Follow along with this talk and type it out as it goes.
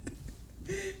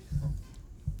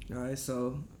All right,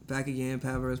 so back again,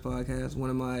 Patverse Podcast. One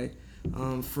of my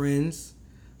friends.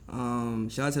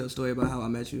 Should I tell a story about how I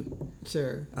met you?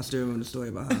 Sure. I still remember the story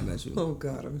about how I met you. Oh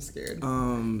God, I'm scared.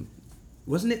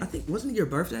 Wasn't it your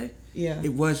birthday? Yeah.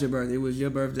 It was your birthday. It was your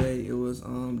birthday. It was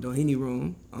Doheny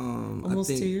Room. Almost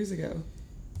 2 years ago.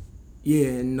 Yeah,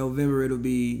 in November it'll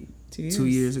be 2 years. 2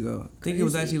 years ago. I think it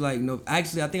was Crazy. actually like no.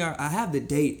 Actually, I think I have the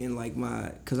date in like my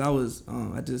because I was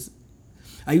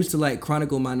I used to like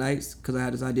chronicle my nights because I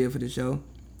had this idea for the show,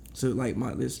 so like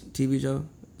this TV show.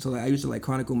 So like I used to like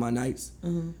chronicle my nights.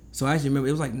 Mm-hmm. So I actually remember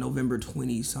it was like November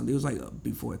 20 something. It was like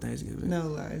before Thanksgiving. No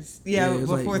lies. Yeah, it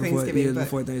was before Thanksgiving. Yeah, but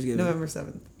before Thanksgiving. November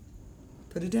 7th.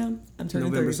 Put it down. I'm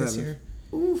turning November 30 this 7th. year.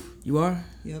 Oof. You are?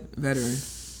 Yep. Veteran.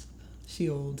 She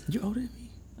old. You're older than me.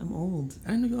 I'm old.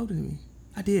 I didn't know you were older than me.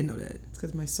 I did know that. It's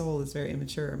because my soul is very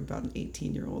immature. I'm about an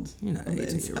 18-year-old. You're not on an the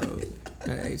 18-year-old. inside.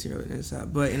 Not an 18-year-old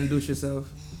inside. But introduce yourself.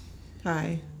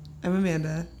 Hi, I'm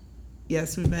Amanda.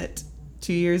 Yes, we met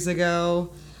 2 years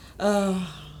ago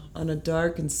on a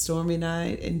dark and stormy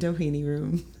night in Doheny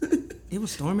Room. It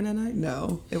was storming that night?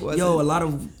 No, it wasn't. Yo, a lot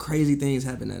of crazy things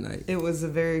happened that night. It was a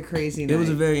very crazy night. It was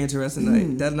a very interesting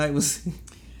night. That night was...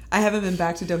 I haven't been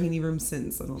back to Doheny Room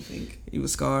since, I don't think. You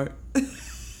was scarred?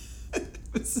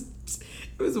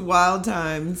 It was wild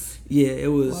times. Yeah,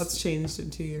 it was... Lots changed in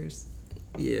 2 years.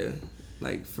 Yeah,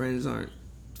 like friends aren't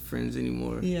friends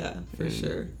anymore. Yeah, for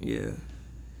sure. Yeah.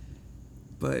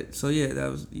 But, so yeah, that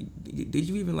was... Did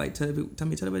you even like tell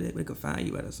everybody that they could find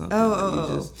you at or something?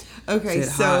 Okay,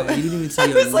 said so... hi. You didn't even tell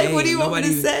your I was like, name. what do you want me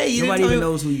to say? Nobody even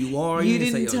knows who you are. You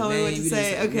didn't tell me what to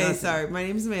say. Okay, nothing. sorry. My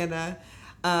name's Amanda.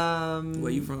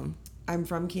 Where you from? I'm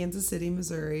from Kansas City,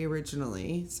 Missouri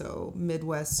originally, so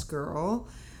Midwest girl.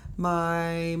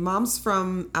 My mom's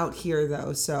from out here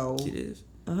though, so She is?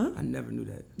 Uh-huh. I never knew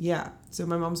that. Yeah. So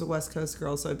my mom's a West Coast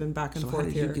girl, so I've been back and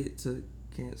forth here.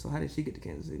 So how did she get to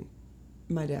Kansas City?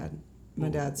 My dad. My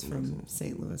dad's from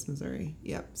St. Louis, Missouri.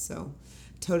 Yep. So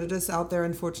toted us out there,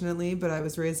 unfortunately, but I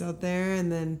was raised out there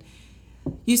and then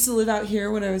used to live out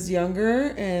here when I was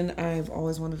younger, and I've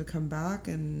always wanted to come back,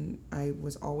 and I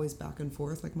was always back and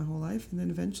forth like my whole life, and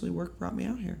then eventually work brought me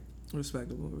out here.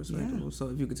 Respectable. Yeah. So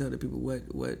if you could tell the people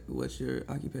what's your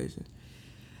occupation?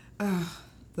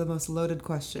 The most loaded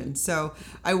question. So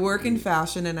I work in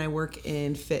fashion and I work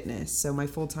in fitness. So my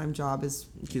full-time job is...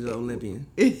 She's an Olympian.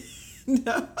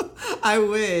 No, I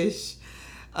wish.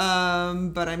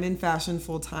 But I'm in fashion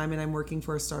full-time and I'm working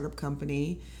for a startup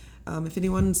company. If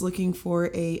anyone's looking for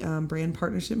a brand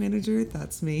partnership manager,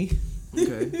 that's me.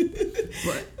 Okay.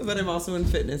 But I'm also in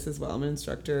fitness as well. I'm an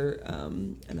instructor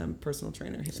and I'm a personal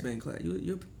trainer here. Spin class.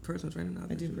 You're a personal trainer now?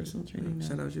 I do personal training now.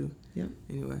 Shout out you. Yep.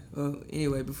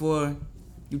 Anyway, before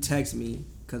you text me,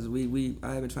 because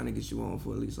I have been trying to get you on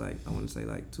for at least I want to say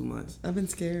 2 months. I've been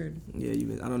scared. Yeah,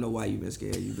 I don't know why you've been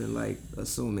scared. You've been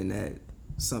assuming that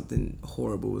something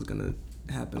horrible was going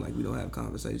to happen, we don't have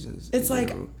conversations. It's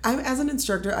as an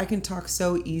instructor, I can talk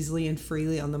so easily and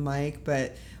freely on the mic,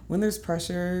 but when there's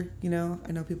pressure, I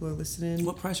know people are listening.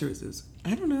 What pressure is this?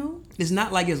 I don't know. It's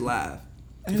not like it's live.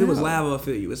 If it was live, I'll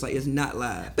feel you. It's not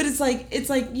live. But it's like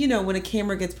when a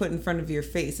camera gets put in front of your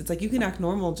face, it's like you can act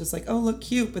normal, just like, oh, look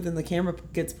cute, but then the camera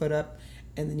gets put up,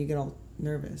 and then you get all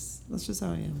nervous. That's just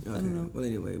how I am. Okay. I don't know. Well,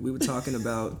 anyway, we were talking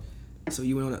about. So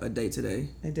you went on a date today.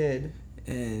 I did.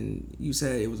 And you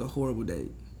said it was a horrible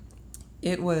date.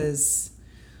 It was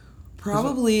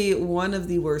probably one of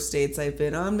the worst dates I've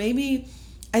been on. Maybe,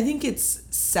 I think it's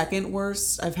second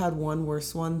worst. I've had one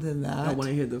worse one than that. I want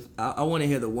to hear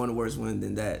the one worse one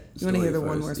than that. You want to hear the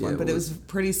one worse one, but it was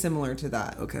pretty similar to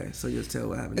that. Okay, so just tell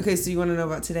what happened. Okay, so you want to know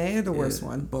about today or the worst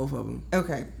one? Both of them.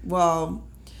 Okay, well,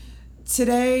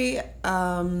 today,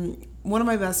 one of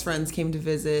my best friends came to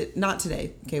visit. Not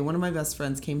today. Okay, one of my best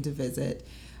friends came to visit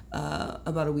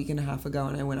about a week and a half ago,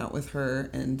 and I went out with her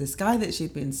and this guy that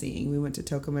she'd been seeing. We went to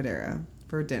Toca Madera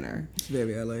for dinner. It's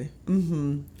very LA.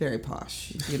 Very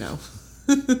posh,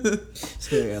 It's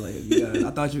very LA. You guys.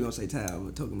 I thought you were gonna say Tal,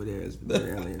 but Toca Madera is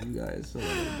very LA. You guys. So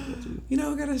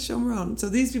I gotta show them around. So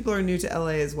these people are new to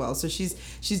LA as well. So she's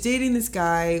dating this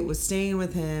guy, was staying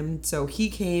with him. So he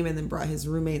came and then brought his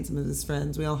roommate and some of his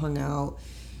friends. We all hung out.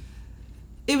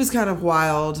 It was kind of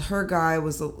wild. Her guy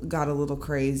got a little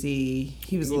crazy.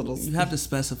 He was a little... You have to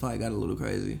specify got a little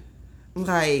crazy.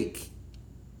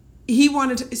 He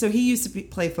wanted to... So he used to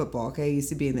play football, okay? He used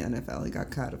to be in the NFL. He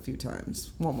got cut a few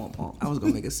times. I was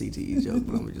going to make a CTE joke,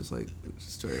 but I'm just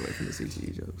straight away from the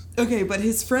CTE jokes. Okay, but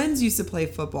his friends used to play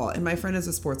football, and my friend is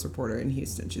a sports reporter in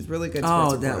Houston. She's really good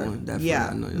sports reporter. That one. Definitely. Yeah.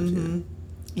 I know that.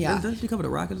 Yeah. Doesn't she cover the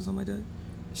Rockets or something like that?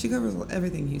 She covers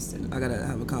everything Houston. I got to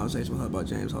have a conversation with her about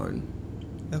James Harden.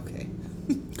 Okay.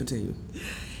 Continue.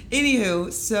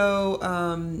 Anywho,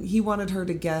 so he wanted her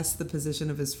to guess the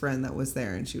position of his friend that was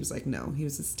there, and she was like, no. He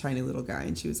was this tiny little guy,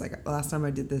 and she was like, last time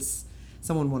I did this,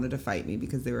 someone wanted to fight me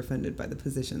because they were offended by the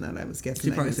position that I was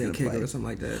guessing. She probably said kicker or something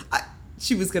like that.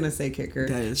 She was gonna say kicker.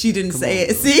 Is, she didn't say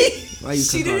it. See, why you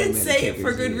she didn't say it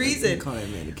for good reason. Call that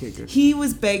man a kicker. He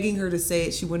was begging her to say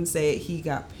it. She wouldn't say it. He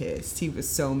got pissed. He was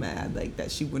so mad, like that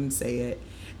she wouldn't say it,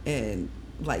 and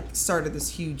like started this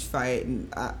huge fight.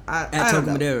 And I don't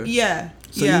know. Madera. Yeah.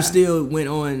 So you still went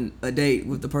on a date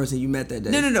with the person you met that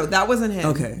day? No. That wasn't him.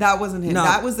 Okay. That wasn't him. No.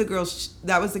 That was the girl.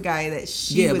 That was the guy that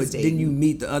she was dating. Didn't you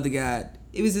meet the other guy?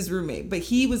 It was his roommate, but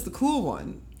he was the cool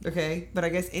one. Okay, but I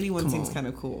guess anyone seems kind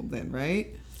of cool then,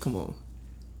 right? Come on.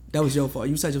 That was your fault.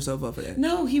 You set yourself up for that.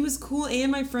 No, he was cool,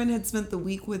 and my friend had spent the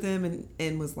week with him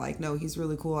and was like, no, he's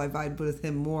really cool. I vibed with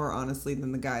him more, honestly,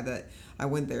 than the guy that I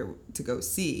went there to go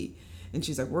see. And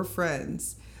she's like, we're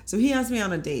friends. So he asked me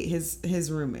on a date,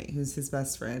 his roommate, who's his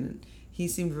best friend. And he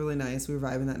seemed really nice. We were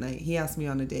vibing that night. He asked me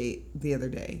on a date the other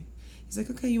day. He's like,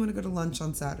 okay, you want to go to lunch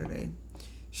on Saturday?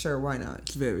 Sure, why not?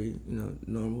 It's very,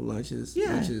 normal lunches.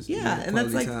 Yeah, and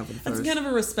that's like that's kind of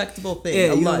a respectable thing.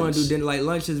 Yeah, you don't want to do dinner. Like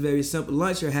lunch is very simple.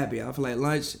 Lunch or happy hour. I feel like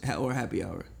lunch or happy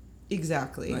hour.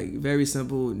 Exactly. Like very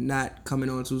simple, not coming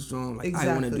on too strong. Like I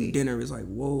want to do dinner. It's like,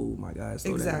 whoa, my God,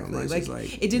 slow down. Lunch is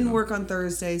like it didn't work on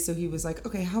Thursday, so he was like,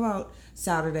 okay, how about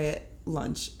Saturday at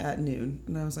lunch at noon?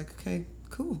 And I was like, okay,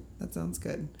 cool, that sounds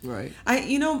good. Right.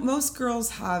 Most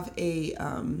girls have a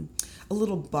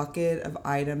little bucket of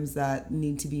items that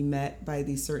need to be met by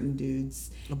these certain dudes.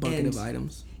 A bucket of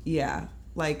items. Yeah,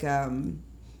 like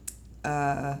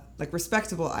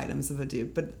respectable items of a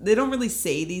dude, but they don't really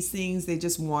say these things. They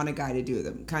just want a guy to do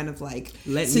them, kind of like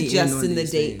suggesting the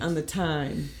date on the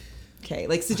time. Okay,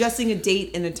 like suggesting a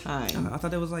date and a time. I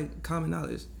thought that was like common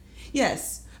knowledge.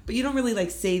 Yes, but you don't really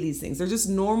like say these things. They're just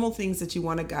normal things that you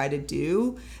want a guy to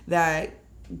do that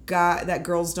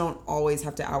girls don't always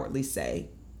have to outwardly say.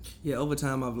 Yeah, over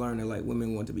time I've learned that like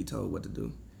women want to be told what to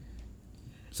do.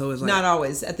 So it's like not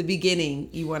always. At the beginning,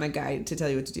 you want a guy to tell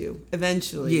you what to do.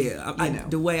 Eventually, yeah.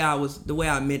 The way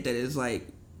I meant that is like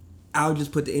I'll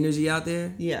just put the energy out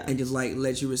there, and just like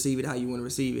let you receive it how you want to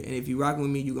receive it. And if you rock with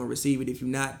me, you're gonna receive it. If you're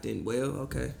not, then well,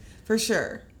 okay. For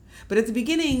sure. But at the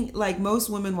beginning, like most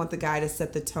women want the guy to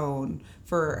set the tone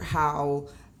for how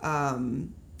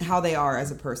they are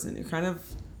as a person. You're kind of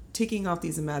ticking off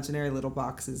these imaginary little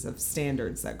boxes of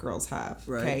standards that girls have.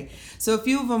 Right. Okay. So a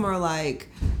few of them are like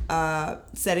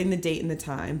setting the date and the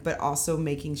time, but also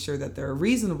making sure that they're a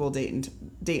reasonable date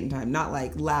and time, not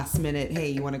like last minute, hey,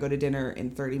 you want to go to dinner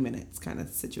in 30 minutes kind of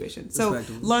situation. So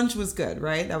lunch was good,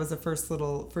 right? That was the first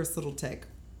little tick.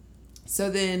 So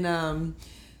then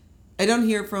I don't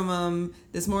hear from him.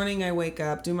 This morning I wake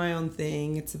up, do my own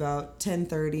thing. It's about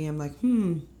 10:30. I'm like,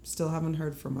 still haven't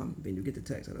heard from him. Then you get the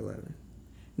text at 11.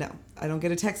 No, I don't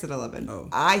get a text at 11. Oh.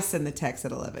 I send the text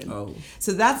at 11. Oh.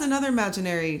 So that's another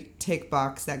imaginary tick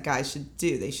box that guys should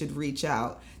do. They should reach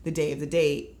out the day of the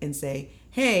date and say,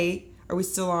 hey, are we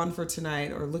still on for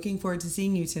tonight? Or looking forward to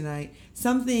seeing you tonight.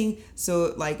 Something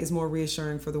so like is more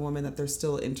reassuring for the woman that they're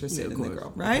still interested in the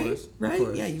girl. Right?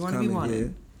 Right? Yeah, you want to be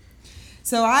wanted. Yeah.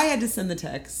 So I had to send the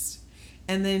text.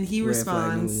 And then he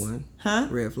responds. Red flag number 1. Huh?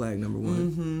 Red flag number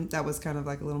 1. Mm-hmm. That was kind of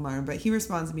like a little minor. But he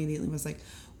responds immediately and was like,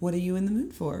 what are you in the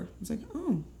mood for? I was like,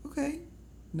 oh, okay.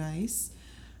 Nice.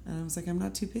 And I was like, I'm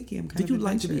not too picky. I'm kind of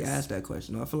adventurous. Did you like to be asked that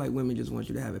question? I feel like women just want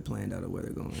you to have it planned out of where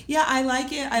they're going. Yeah, I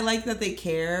like it. I like that they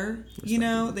care.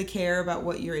 They care about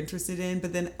what you're interested in.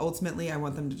 But then ultimately, I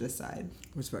want them to decide.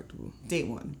 Respectable. Date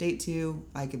 1. Date 2,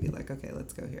 I could be like, okay,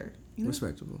 let's go here.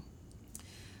 Respectable.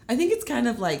 I think it's kind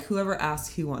of like whoever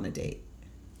asks who on a date.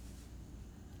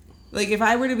 Like, if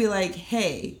I were to be like,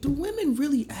 hey... Do women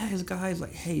really ask guys,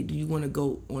 like, hey, do you want to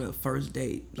go on a first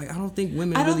date? Like, I don't think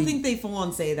women I don't think they full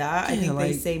on say that. Yeah, I think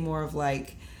they say more of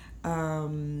like, do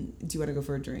you want to go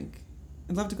for a drink?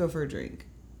 I'd love to go for a drink.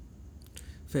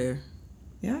 Fair.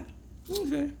 Yeah?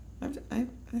 Fair. I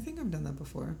think I've done that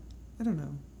before. I don't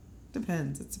know.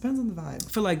 Depends. It depends on the vibe. I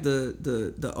feel like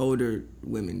the older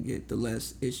women get the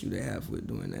less issue they have with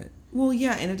doing that. Well,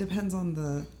 yeah, and it depends on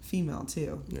the female,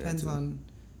 too. Yeah, depends on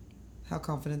how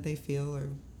confident they feel or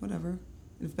whatever.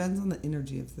 It depends on the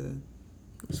energy of the...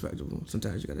 Respectable.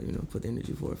 Sometimes you gotta, put the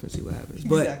energy forth and see what happens.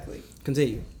 Exactly. But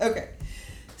continue. Okay.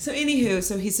 So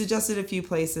anywho, he suggested a few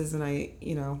places and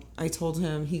I told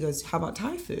him, he goes, how about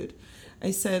Thai food?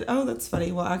 I said, oh, that's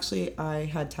funny. Well, actually, I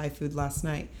had Thai food last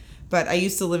night. But I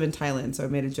used to live in Thailand, so I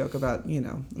made a joke about,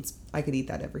 I could eat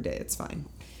that every day. It's fine.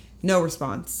 No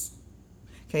response.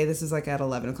 Okay, this is like at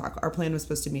 11 o'clock. Our plan was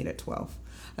supposed to meet at 12.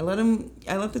 I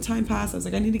let the time pass. I was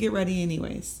like, I need to get ready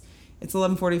anyways. It's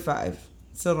 11:45.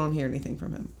 Still don't hear anything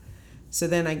from him. So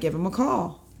then I give him a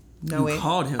call. You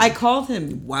called him? I called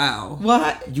him. Wow.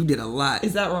 What? You did a lot.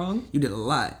 Is that wrong? You did a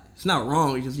lot. It's not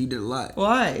wrong. It's just you did a lot.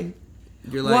 Why?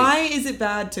 You're like, why is it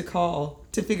bad to call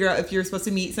to figure out if you're supposed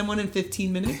to meet someone in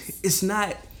 15 minutes? It's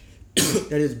not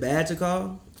that it's bad to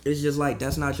call. It's just like,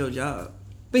 that's not your job.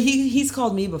 But he's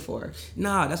called me before.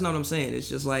 Nah, that's not what I'm saying. It's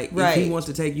just like, right. if he wants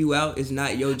to take you out, it's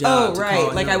not your job to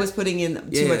call like him. I was putting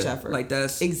in too much effort. Like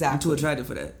that's exactly. You're too attractive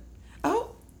for that.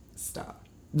 Oh, stop.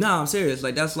 No, I'm serious.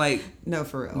 Like that's like no,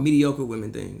 for real. Mediocre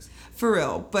women things. For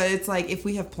real. But it's like if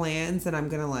we have plans and I'm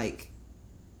gonna like,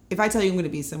 if I tell you I'm gonna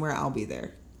be somewhere, I'll be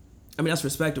there. I mean, that's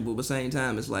respectable, but same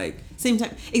time, it's like... Same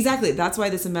time. Exactly. That's why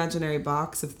this imaginary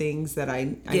box of things that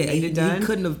I needed done... he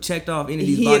couldn't have checked off any of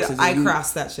these boxes. I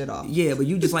crossed that shit off. Yeah, but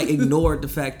you just, like, ignored the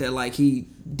fact that, like, he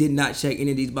did not check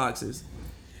any of these boxes.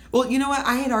 Well, you know what?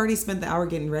 I had already spent the hour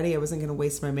getting ready. I wasn't going to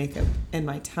waste my makeup and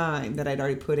my time that I'd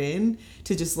already put in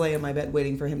to just lay on my bed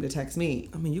waiting for him to text me.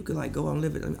 I mean, you could, like, go out and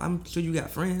live it. I'm sure you got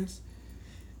friends.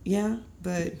 Yeah,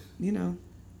 but, you know...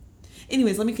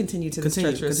 Anyways, let me continue to this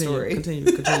treacherous story.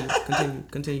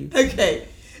 Continue. Okay,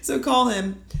 so call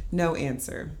him. No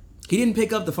answer. He didn't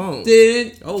pick up the phone.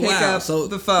 Pick up so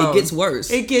the phone. It gets worse.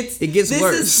 It gets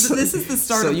worse. This is the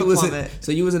start of the plummet.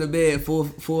 So you was in the bed,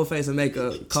 full face of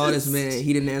makeup. Called this man.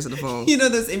 He didn't answer the phone. You know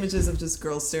those images of just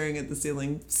girls staring at the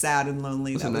ceiling, sad and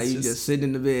lonely. So now you just sitting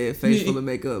in the bed, face full of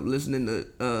makeup, listening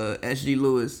to S.G.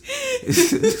 Lewis.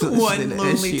 One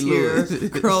lonely tear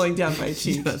crawling down my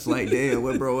cheek. Just like, damn,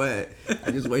 where bro at?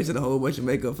 I just wasted a whole bunch of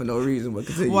makeup for no reason. But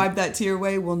continue. Wipe that tear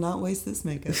away. Will not waste this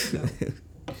makeup. No.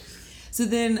 So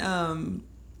then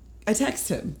I text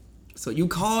him. So you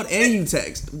called and you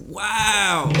text.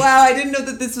 Wow. Wow, I didn't know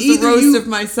that this was a roast of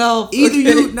myself. Either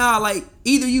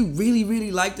you really,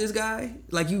 really like this guy.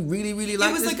 Like you really, really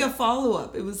like this guy. It was like a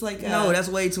follow-up. It was like no, that's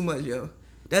way too much, yo.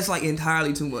 That's like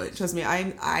entirely too much. Trust me,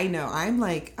 I know. I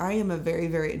am a very,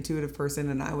 very intuitive person,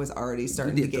 and I was already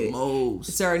starting to get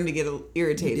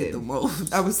irritated. You did the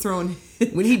most. I was throwing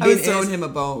him a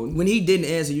bone. When he didn't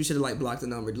answer, you should have like blocked the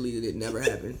number, deleted it. Never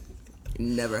happened.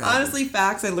 Never happened. Honestly,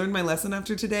 facts. I learned my lesson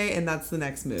after today, and that's the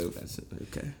next move. That's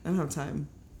okay. I don't have time.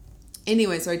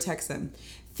 Anyway, so I text him.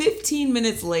 15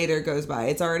 minutes later goes by.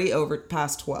 It's already over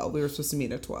past 12. We were supposed to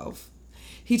meet at 12.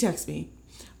 He texts me.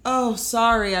 Oh,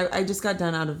 sorry. I just got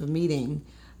done out of a meeting.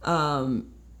 I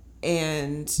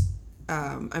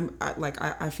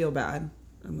feel bad.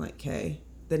 I'm like, hey.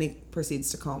 Then he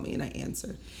proceeds to call me and I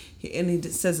answer. He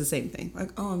says the same thing.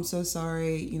 Like, oh, I'm so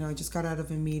sorry. You know, I just got out of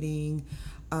a meeting.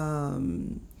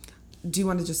 Do you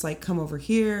want to just like come over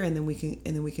here and then we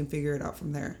can figure it out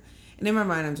from there? And in my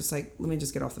mind, I'm just like, let me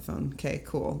just get off the phone. Okay,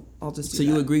 cool. I'll just do that. So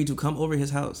you agreed to come over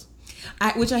his house?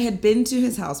 Which I had been to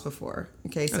his house before.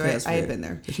 Okay, so I had been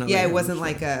there. Yeah, it wasn't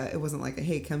like a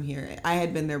hey, come here. I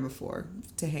had been there before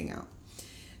to hang out.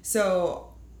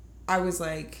 So I was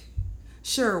like,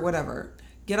 sure, whatever.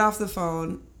 Get off the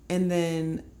phone, and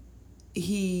then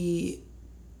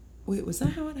was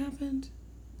that how it happened?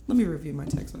 Let me review my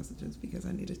text messages because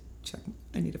I need to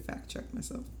fact check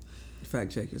myself.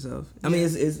 Fact check yourself. I mean,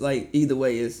 it's like either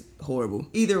way, it's horrible.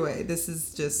 Either way, this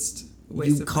is just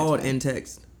waste you of called my time. and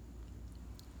text.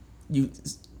 You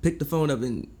picked the phone up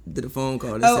and did a phone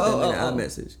call and sent them an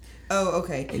iMessage. Oh,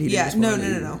 okay. And he yeah,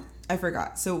 no. I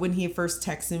forgot. So when he first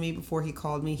texted me before he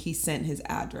called me, he sent his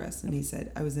address and he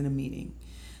said, I was in a meeting.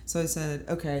 So I said,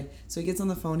 okay. So he gets on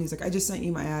the phone. He's like, I just sent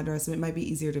you my address and it might be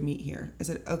easier to meet here. I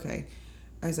said, okay.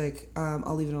 I was like,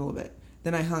 I'll leave in a little bit.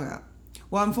 Then I hung up.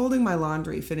 While I'm folding my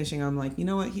laundry, finishing, I'm like, you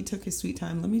know what? He took his sweet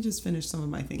time. Let me just finish some of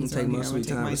my things. Take my sweet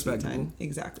time.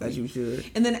 Exactly. As you should.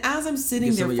 And then as I'm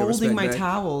sitting there folding my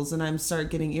towels and I'm start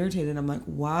getting irritated, I'm like,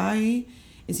 why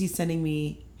is he sending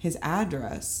me his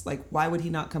address? Like, why would he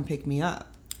not come pick me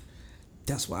up?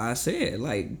 That's why I said,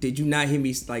 like, did you not hear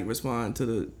me like respond to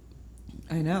the?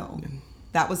 I know.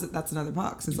 That's another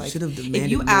box. It's like, should have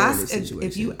demanded more in this situation.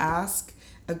 If you ask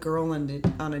a girl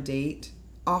on a date,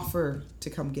 offer to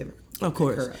come give her. Of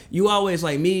course. You always,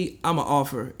 like me, I'm an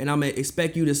offer, and I'm going to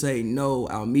expect you to say, no,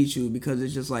 I'll meet you, because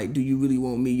it's just like, do you really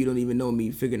want me? You don't even know me,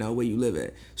 figuring out where you live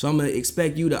at. So I'm going to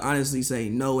expect you to honestly say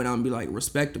no, and I'm going to be like,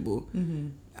 respectable. Mm-hmm.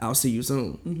 I'll see you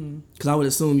soon. Because I would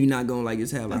assume you're not going to like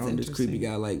just have like, this creepy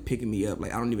guy like picking me up.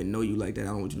 Like, I don't even know you like that. I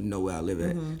don't want you to know where I live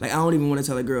at. Like, I don't even want to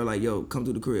tell a girl like, yo, come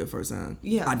through the crib first time.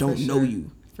 Yeah, I don't know you.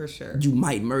 For sure. You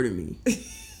might murder me.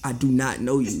 I do not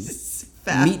know you.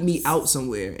 Meet me out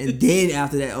somewhere, and then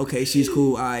after that, okay, she's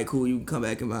cool. All right, cool. You can come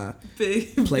back in my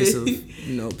place of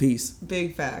peace.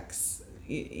 Big facts,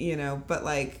 But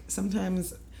like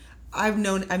sometimes, I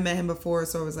met him before,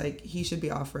 so I was like, he should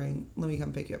be offering. Let me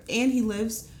come pick you up, and he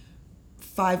lives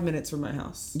 5 minutes from my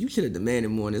house. You should have demanded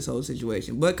more in this whole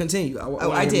situation. But continue.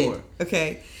 I did. More.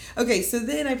 Okay, so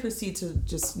then I proceed to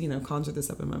just, conjure this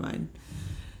up in my mind.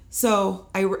 So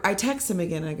I text him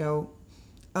again. I go,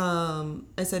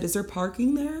 I said, is there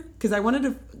parking there? Because I wanted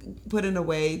to put in a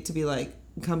way to be like,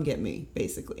 come get me,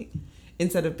 basically.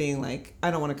 Instead of being like,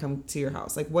 I don't want to come to your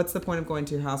house. Like, what's the point of going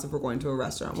to your house if we're going to a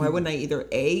restaurant? Why wouldn't I either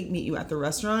A, meet you at the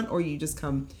restaurant, or you just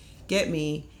come get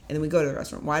me and then we go to the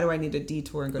restaurant? Why do I need a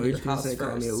detour and go to your house first?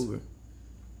 Call me an Uber.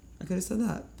 I could have said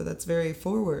that, but that's very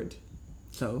forward.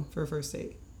 So? For a first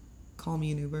date. Call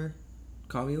me an Uber.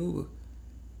 Call me an Uber.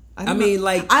 I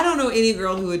don't know any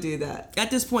girl who would do that. At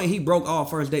this point, he broke all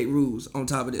first date rules on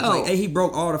top of this. Oh. He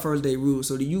broke all the first date rules.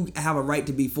 So do you have a right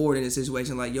to be forward in a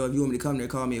situation like, yo, if you want me to come there,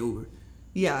 call me an Uber?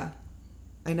 Yeah,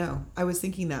 I know. I was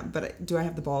thinking that, but do I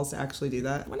have the balls to actually do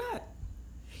that? Why not?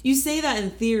 You say that in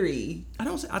theory.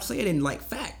 I say it in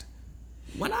fact.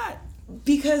 Why not?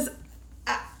 Because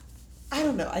I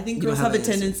don't know. I think girls have a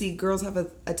tendency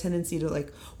to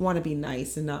want to be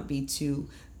nice and not be too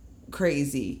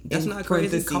crazy. That's not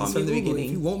crazy. Call me from the beginning.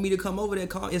 If you want me to come over there,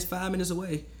 it's 5 minutes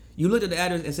away. You looked at the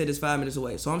address and said it's 5 minutes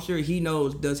away. So I'm sure he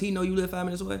knows. Does he know you live 5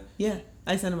 minutes away? Yeah,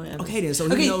 I sent him my address. Okay, then. So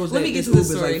he knows that this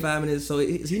Uber's like 5 minutes. So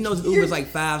he knows the Uber's like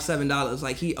 $5-7.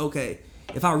 Like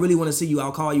if I really want to see you,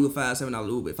 I'll call you a $5-7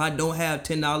 Uber. If I don't have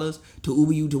 $10 to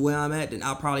Uber you to where I'm at, then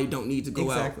I probably don't need to go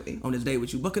out on this date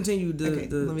with you. But continue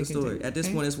the story. At this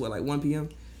point, it's what, like 1 p.m.?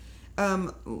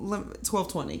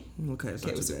 12:20. Okay, it's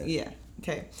not too bad. Yeah.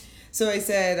 Okay. So I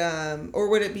said, or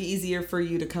would it be easier for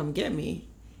you to come get me?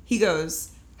 He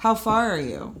goes, how far are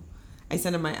you? I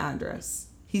sent him my address.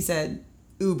 He said,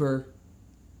 Uber.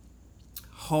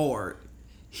 Hard.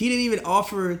 He didn't even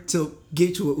offer to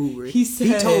get you an Uber. He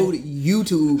told you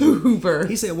to Uber. Uber.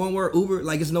 He said one word, Uber,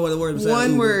 like it's no other word besides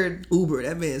one Uber. word. Uber.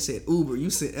 That man said Uber. You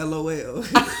said LOL.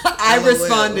 I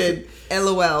responded,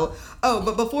 LOL. Oh,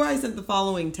 but before I sent the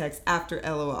following text after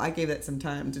LOL, I gave that some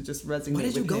time to just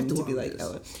resonate with him to be like,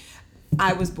 LOL.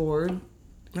 I was bored.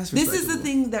 This is the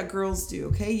thing that girls do,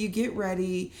 okay? You get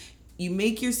ready, you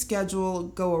make your schedule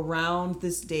go around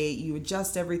this date, you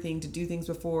adjust everything to do things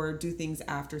before, do things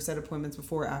after, set appointments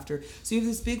before, after. So you have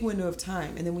this big window of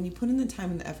time. And then when you put in the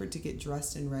time and the effort to get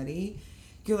dressed and ready,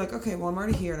 you're like, okay, well, I'm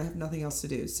already here and I have nothing else to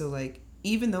do. So like,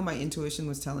 even though my intuition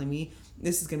was telling me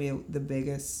this is going to be the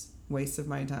biggest waste of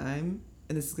my time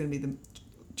and this is going to be the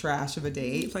trash of a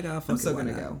date, it's like, I'm still going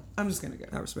to go. I'm just going to go.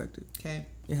 I respect it. Okay.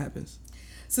 It happens.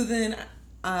 So then,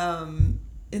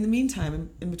 in the meantime,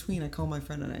 in between, I call my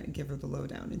friend and I give her the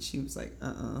lowdown, and she was like,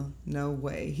 no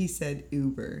way. He said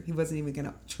Uber. He wasn't even going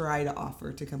to try to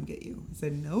offer to come get you. I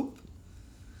said, nope.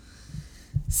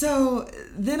 So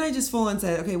then I just full on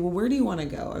said, okay, well, where do you want to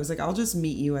go? I was like, I'll just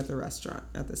meet you at the restaurant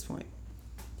at this point.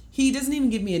 He doesn't even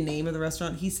give me a name of the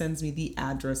restaurant. He sends me the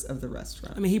address of the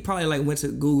restaurant. I mean, he probably went to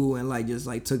Google and just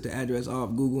took the address off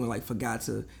Google and forgot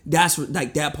to. That's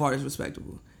that part is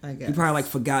respectable. I guess. He probably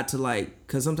forgot to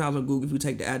because sometimes on Google if you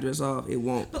take the address off it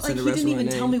won't. But he didn't even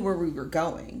tell me where we were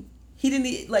going. He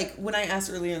didn't when I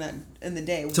asked earlier in the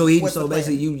day. So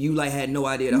basically you had no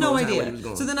idea the whole time where he was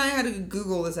going. So then I had to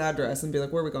Google this address and be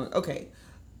like, where are we going? Okay,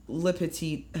 Le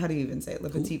Petit. How do you even say it? Le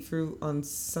Petit Fruit on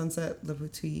Sunset. Le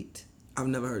Petit. I've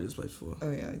never heard of this place before.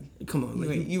 Oh yeah. Come on,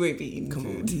 you ain't be eating come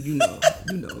food.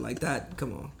 On, like that.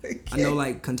 Come on. Okay. I know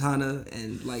Cantana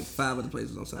and 5 other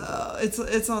places on Sunset.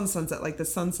 It's on Sunset, the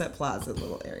Sunset Plaza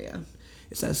little area.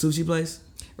 Is that a sushi place?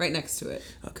 Right next to it.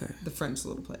 Okay. The French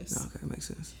little place. Okay, makes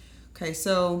sense. Okay,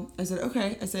 so I said,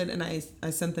 okay. I said, and I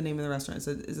sent the name of the restaurant. I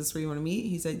said, is this where you want to meet?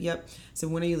 He said, yep. I said,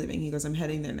 when are you leaving? He goes, I'm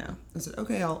heading there now. I said,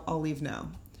 okay, I'll leave now.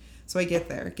 So I get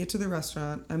to the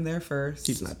restaurant. I'm there first.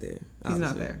 He's not there. He's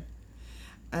not there.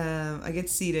 I get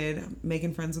seated, I'm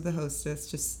making friends with the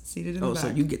hostess, just seated in the back. Oh,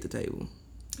 so you get the table.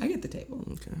 I get the table.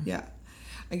 Okay. Yeah.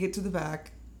 I get to the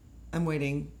back. I'm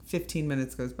waiting. 15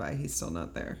 minutes goes by. He's still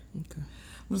not there. Okay.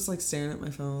 I'm just staring at my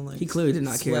phone. He clearly did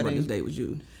not care about this date with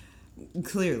you.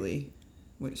 Clearly.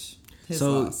 Which, his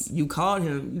so loss. You called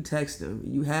him, you texted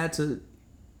him,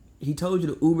 he told you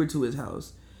to Uber to his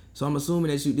house. So I'm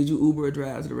assuming that did you Uber or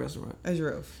drive to the restaurant? I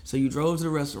drove. So you drove to the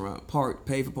restaurant, parked,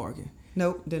 paid for parking.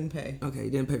 Nope, didn't pay. Okay,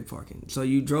 you didn't pay for parking. So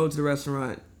you drove to the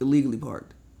restaurant illegally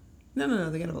parked. No.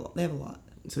 They have a lot.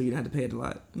 So you didn't have to pay at the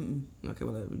lot. Okay,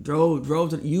 well, drove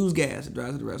to use gas to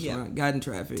drive to the restaurant. Yeah. Got in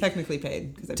traffic. Technically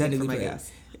paid because I paid for my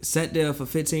gas. Sat there for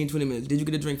 15, 20 minutes. Did you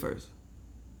get a drink first?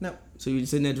 No. So you were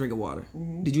sitting there drinking water.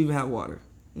 Mm-hmm. Did you even have water?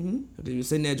 Mm-hmm. Did you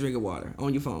sitting there drinking water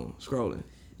on your phone, scrolling?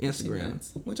 Instagram.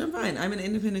 Which I'm fine. I'm an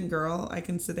independent girl. I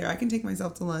can sit there. I can take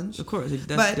myself to lunch. Of course.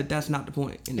 That's not the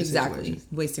point in this situation. Exactly.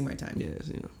 Wasting my time. Yes,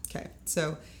 Okay.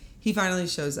 So He finally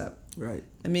shows up. Right.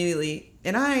 Immediately.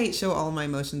 And I show all my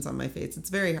emotions on my face. It's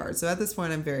very hard. So at this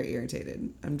point, I'm very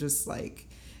irritated. I'm just like,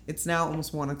 it's now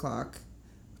almost 1 o'clock.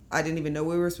 I didn't even know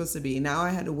where we were supposed to be. Now I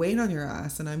had to wait on your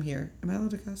ass, and I'm here. Am I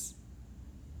allowed to cuss?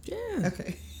 Yeah.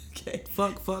 Okay. Okay.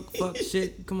 Fuck,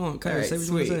 shit. Come on, All right, say what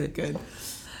you want to say. Good.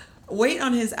 Wait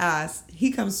on his ass.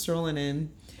 He comes strolling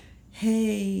in.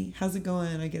 Hey, how's it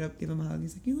going? I get up, give him a hug.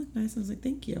 He's like, you look nice. I was like,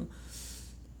 thank you.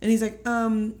 And he's like,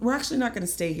 we're actually not going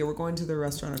to stay here. We're going to the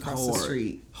restaurant across the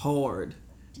street. Hard.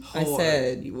 I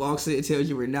said. He walks in and tells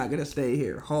you we're not going to stay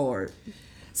here. Hard.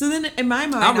 So then in my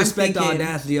mind, I respect the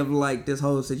audacity of like this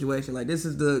whole situation. Like this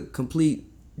is the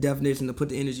complete definition to put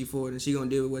the energy forward, and she going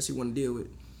to deal with what she want to deal with.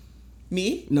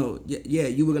 Me? No, yeah,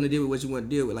 you were going to deal with what you want to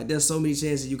deal with. Like there's so many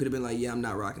chances you could have been like, yeah, I'm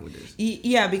not rocking with this.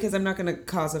 Yeah, because I'm not going to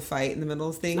cause a fight in the middle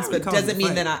of things, but doesn't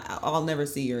mean that I'll never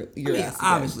see your ass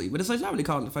obviously, but it's like not really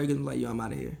causing a fight because I'm like, yo, I'm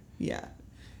out of here. Yeah.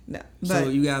 No. But so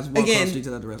you guys walk across the street to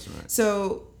the restaurant.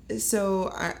 So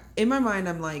in my mind,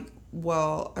 I'm like,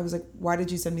 well, I was like, why did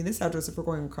you send me this address if we're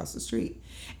going across the street?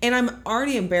 And I'm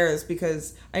already embarrassed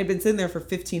because I had been sitting there for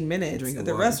 15 minutes at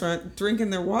the restaurant drinking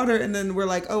their water, and then we're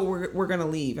like, oh, we're going to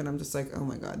leave. And I'm just like, oh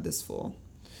my God, this fool.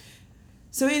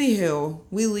 So anywho,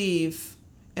 we leave,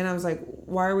 and I was like,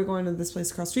 why are we going to this place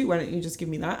across the street? Why don't you just give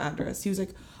me that address? He was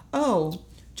like, oh,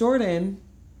 Jordan,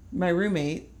 my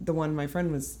roommate, the one my friend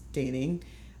was dating,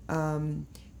 and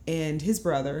his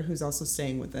brother, who's also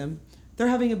staying with them, they're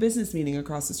having a business meeting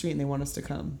across the street and they want us to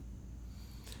come.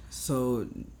 So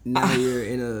now you're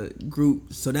in a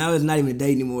group. So now it's not even a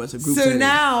date anymore. It's a group setting. So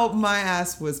now my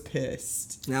ass was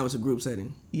pissed. Now it's a group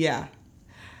setting. Yeah.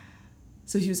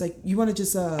 So he was like, you want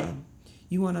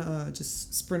to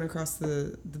just sprint across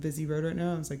the busy road right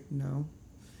now? I was like, no.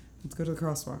 Let's go to the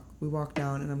crosswalk. We walk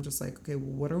down and I'm just like, okay,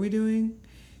 well, what are we doing?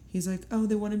 He's like, oh,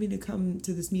 they wanted me to come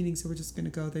to this meeting, so we're just going to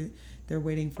go. They're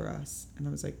waiting for us. And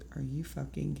I was like, are you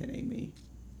fucking kidding me?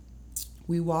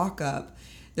 We walk up.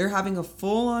 They're having a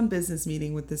full-on business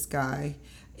meeting with this guy.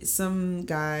 Some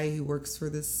guy who works for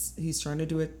this, he's trying to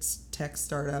do a tech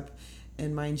startup.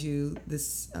 And mind you,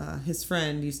 this his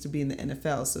friend used to be in the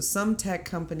NFL. So some tech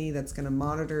company that's going to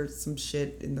monitor some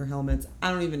shit in their helmets.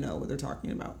 I don't even know what they're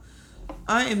talking about.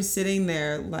 I am sitting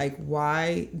there like,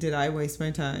 why did I waste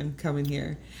my time coming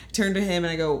here? I turn to him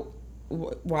and I go,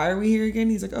 why are we here again?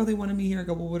 He's like, oh, they wanted me here. I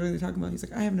go, well, what are they talking about? He's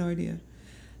like, I have no idea.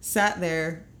 Sat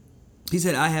there. He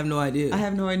said, I have no idea. I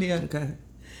have no idea. Okay.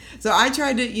 So I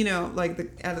tried to,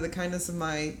 out of the kindness of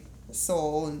my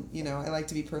soul, and, I like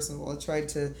to be personable. I tried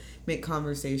to make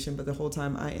conversation, but the whole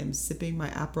time I am sipping my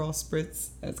Aperol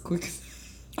Spritz as quick as...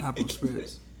 Aperol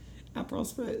Spritz.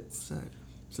 Aperol Spritz. Sorry.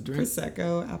 It's a drink?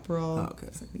 Prosecco, Aperol. Oh, okay.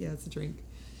 Yeah, it's a drink.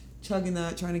 Chugging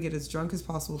that, trying to get as drunk as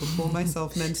possible to pull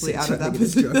myself mentally out of that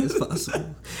position. As drunk as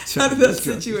possible. Out of that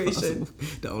situation.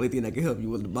 The only thing that can help you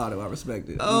was the bottle. I respect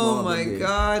it. Oh my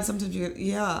God. Sometimes you get,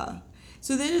 yeah.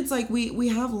 So then it's like we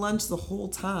have lunch the whole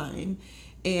time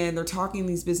and they're talking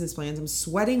these business plans. I'm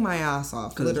sweating my ass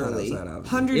off, literally.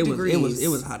 100 degrees. It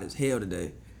was hot as hell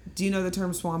today. Do you know the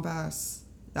term swamp ass?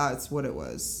 That's what it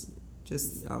was.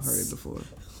 I've heard it before.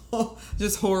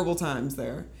 Just horrible times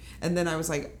there. And then I was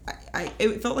like,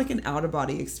 it felt like an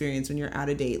out-of-body experience when you're at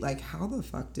a date. Like, how the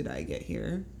fuck did I get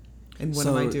here? And what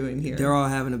am I doing here? They're all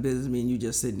having a business meeting. You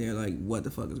just sitting there like, what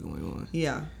the fuck is going on?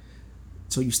 Yeah.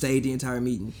 So you stayed the entire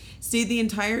meeting? Stayed the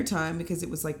entire time because it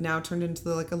was like now turned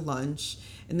into like a lunch.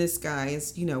 And this guy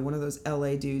is, one of those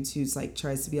LA dudes who's like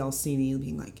tries to be all sceney,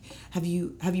 being like, have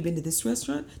you been to this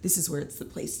restaurant? This is where it's the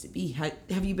place to be.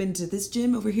 Have you been to this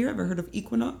gym over here? Ever heard of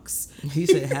Equinox? He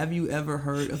said, have you ever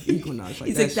heard of Equinox? Like,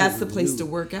 he's like, that's the place to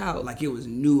work out. Like it was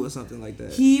new or something like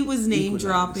that. He was name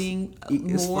dropping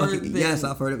more than... Yes,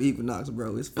 I've heard of Equinox,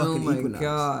 bro. It's fucking Equinox. Oh my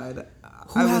God.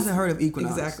 Who hasn't heard of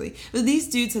Equinox? Exactly. But these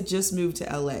dudes had just moved to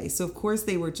LA, so of course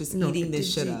they were just eating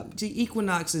this shit up.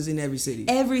 Equinox is in every city.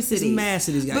 Every city. It's mad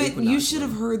cities got Equinox. But you should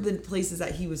have heard the places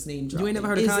that he was name dropping. You ain't never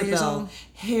heard of Kanye's song?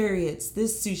 Harriet's,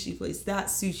 this sushi place, that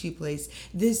sushi place,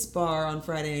 this bar on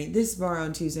Friday night, this bar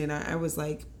on Tuesday night. I was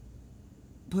like,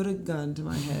 put a gun to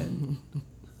my head.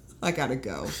 I gotta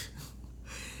go.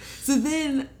 So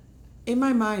then, in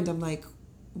my mind, I'm like,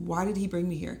 why did he bring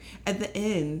me here? At the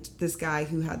end, this guy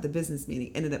who had the business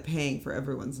meeting ended up paying for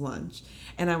everyone's lunch.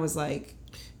 And I was like...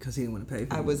 Because he didn't want to pay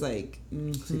for you. I was like...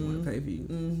 He didn't want to pay for you.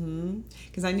 Mm-hmm.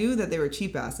 Because I knew that they were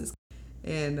cheap asses.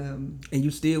 And you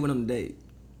still went on the date?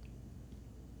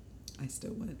 I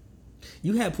still went.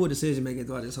 You had poor decision making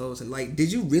throughout this whole... Like,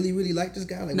 did you really, really like this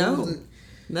guy? Like, no.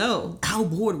 No. How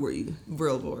bored were you?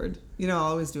 Real bored.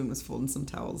 All I was doing was folding some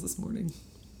towels this morning.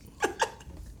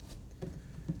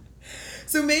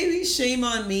 So maybe shame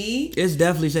on me. It's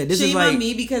definitely shame. This Shame is like, on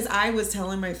me because I was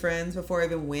telling my friends before I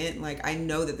even went, like, I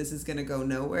know that this is going to go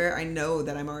nowhere. I know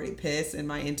that I'm already pissed, and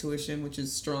my intuition, which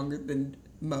is stronger than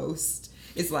most,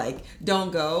 is like,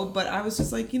 don't go. But I was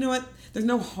just like, you know what? There's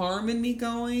no harm in me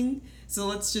going. So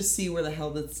let's just see where the hell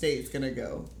the state's going to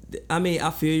go. I mean,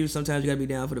 I feel you. Sometimes you gotta be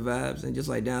down for the vibes and just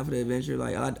like down for the adventure.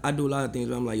 Like I do a lot of things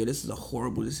where I'm like, yo, this is a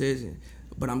horrible decision,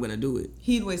 but I'm gonna do it.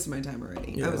 He'd wasted my time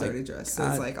already. Yeah, I was like, already dressed. So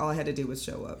it's like all I had to do was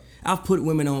show up. I've put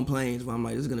women on planes where I'm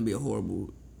like, this is gonna be a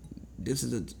horrible. This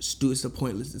is it's a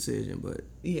pointless decision, but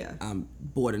Yeah. I'm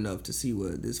bored enough to see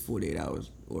what this 48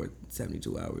 hours or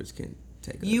 72 hours can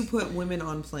take us. You put women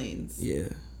on planes Yeah.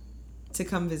 to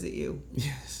come visit you.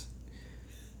 Yes.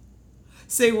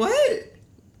 Say what?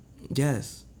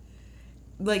 Yes.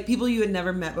 Like people you had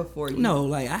never met before. No,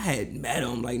 like I had met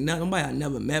them. Like nobody I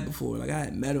never met before. Like I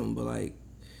had met them, but like,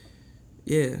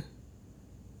 yeah.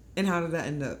 And how did that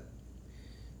end up?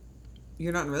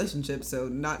 You're not in a relationship, so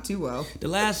not too well. The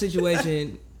last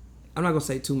situation, I'm not gonna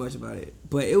say too much about it,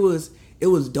 but it was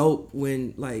dope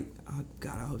when like, oh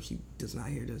God, I hope she does not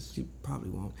hear this. She probably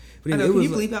won't. But I know. it Can was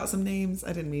you like, bleep out some names?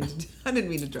 I didn't mean to. I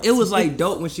didn't mean to drop. it was some like names.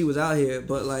 dope when she was out here,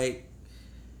 but like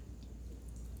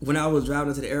when I was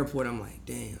driving to the airport, I'm like,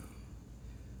 damn,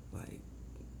 like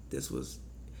this was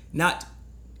not.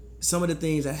 Some of the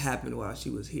things that happened while she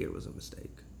was here was a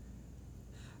mistake.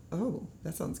 Oh,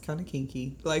 that sounds kind of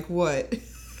kinky. Like what?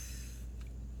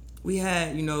 We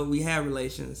had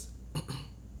relations,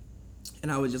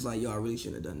 and I was just like, yo, I really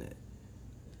shouldn't have done that.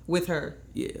 With her?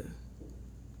 Yeah.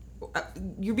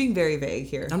 You're being very vague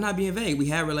here. I'm not being vague. We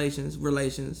had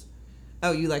relations.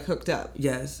 Oh, you like hooked up?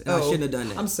 Yes, and I shouldn't have done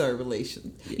that. I'm sorry,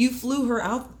 relation. Yeah. You flew her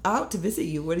out to visit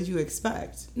you. What did you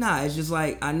expect? Nah, it's just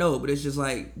like I know, but it's just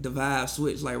like the vibe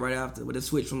switched like right after, but it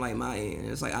switched from like my end.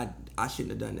 And it's like I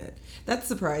shouldn't have done that. That's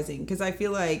surprising because I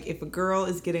feel like if a girl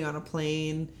is getting on a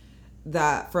plane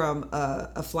that from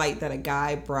a flight that a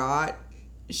guy brought,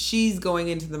 she's going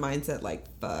into the mindset like,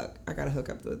 fuck, I gotta hook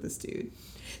up with this dude.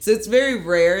 So it's very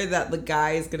rare that the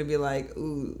guy is gonna be like,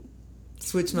 ooh,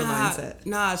 switch my mindset.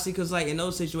 Nah, see, because like in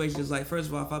those situations, like first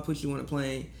of all, if I put you on a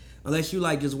plane, unless you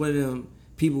like just one of them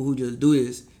people who just do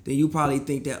this, then you probably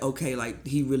think that, okay, like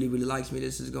he really, really likes me.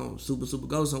 This is going to super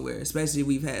go somewhere. Especially if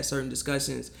we've had certain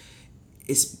discussions.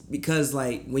 It's because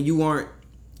like when you aren't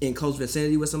in close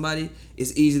vicinity with somebody,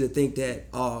 it's easy to think that,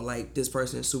 oh, like this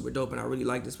person is super dope and I really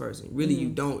like this person. Really, you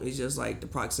don't. It's just like the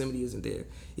proximity isn't there.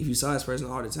 If you saw this person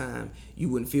all the time, you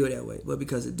wouldn't feel that way. But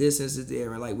because the distance is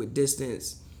there, and like with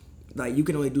distance, like you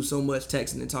can only do so much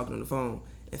texting and talking on the phone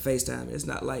and FaceTime. It's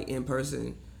not like in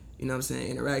person, you know what I'm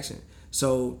saying, interaction.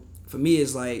 So for me,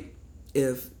 it's like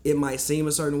if it might seem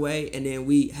a certain way and then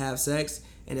we have sex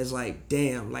and it's like,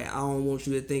 damn, like I don't want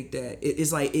you to think that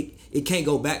it's like it can't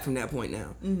go back from that point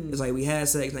now. It's like we had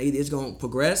sex, now either it's gonna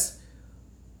progress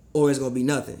or it's gonna be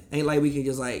nothing. Ain't like we can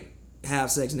just like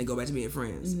have sex and then go back to being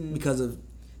friends because of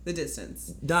The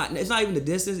distance. it's not even the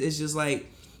distance. It's just like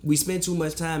we spend too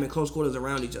much time in close quarters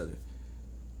around each other.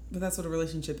 But that's what a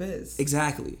relationship is.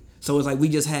 Exactly. So it's like we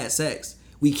just had sex.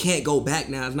 We can't go back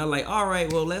now. It's not like, all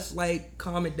right, well, let's like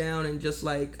calm it down and just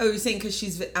like. Oh, you're saying because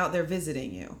she's out there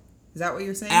visiting you. Is that what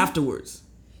you're saying? Afterwards.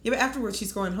 Yeah, but afterwards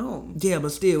she's going home. Yeah,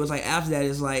 but still, it's like after that,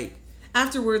 it's like.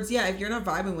 Afterwards, yeah, if you're not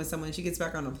vibing with someone, she gets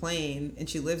back on a plane and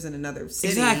she lives in another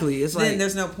city. Exactly. It's then like.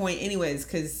 there's no point anyways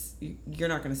because you're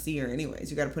not going to see her anyways.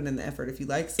 You got to put in the effort if you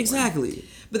like someone. Exactly.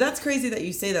 But that's crazy that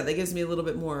you say that. That gives me a little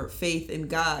bit more faith in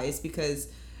guys because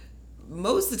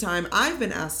most of the time I've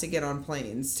been asked to get on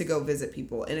planes to go visit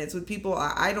people, and it's with people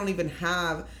I don't even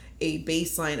have a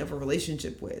baseline of a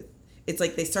relationship with. It's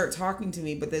like they start talking to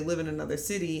me, but they live in another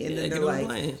city, and then they're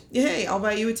like, "Hey, I'll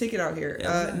buy you a ticket out here."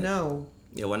 Yeah, no.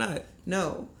 Yeah, why not?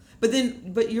 No.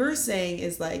 But you're saying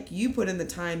is like you put in the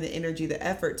time, the energy, the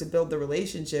effort to build the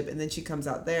relationship, and then she comes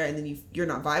out there, and then you're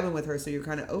not vibing with her, so you're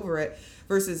kind of over it.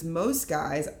 Versus most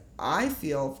guys, I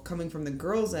feel coming from the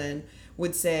girls' end,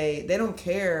 would say they don't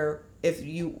care if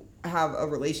you have a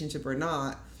relationship or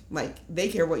not. Like they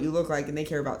care what you look like, and they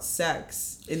care about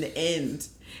sex. In the end,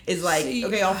 it's like,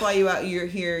 okay, I'll fly you out. You're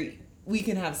here. We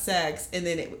can have sex, and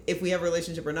then if we have a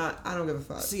relationship or not, I don't give a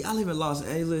fuck. See, I live in Los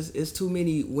Angeles. It's too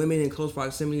many women in close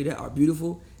proximity that are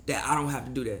beautiful that I don't have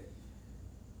to do that.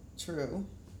 True.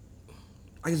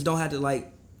 I just don't have to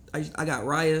like. I got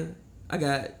Raya. I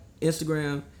got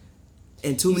Instagram.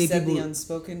 And too many people. The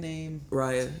unspoken name.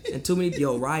 Raya. And too many.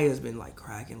 Yo, Raya's been like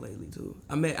cracking lately too.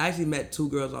 I actually met two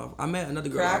girls off. I met another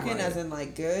girl cracking off Raya. As in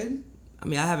like good? I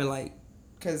mean, I haven't like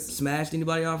Cause smashed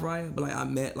anybody off Raya, but like I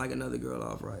met like another girl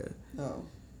off Raya. Oh.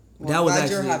 Well, I'm glad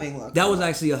you're having luck. That was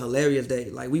actually a hilarious day.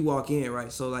 Like, we walk in,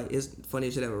 right? So, like, it's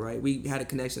funniest shit ever, right? We had a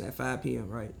connection at 5 p.m.,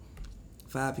 right?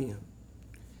 5 p.m.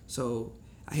 So,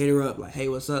 I hit her up, like, hey,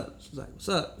 what's up? She's like, what's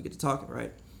up? We get to talking,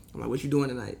 right? I'm like, what you doing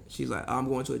tonight? She's like, I'm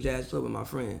going to a jazz club with my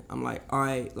friend. I'm like, all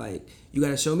right, like, you got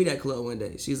to show me that club one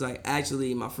day. She's like,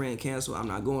 actually, my friend canceled. I'm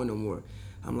not going no more.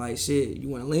 I'm like, shit, you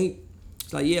want to link?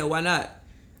 She's like, yeah, why not?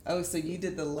 Oh, so you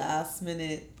did the last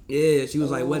minute. Yeah, she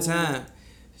was like, what time?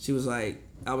 She was like,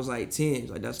 I was like 10. She's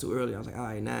like, that's too early. I was like, all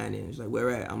right, 9 then. She's like, where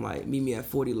at? I'm like, meet me at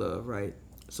 40 Love, right?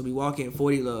 So we walk in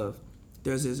 40 Love.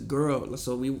 There's this girl.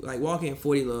 So we like walk in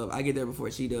 40 Love. I get there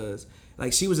before she does.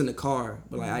 Like, she was in the car,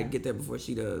 but like I get there before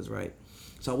she does, right?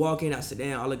 So I walk in, I sit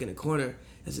down, I look in the corner.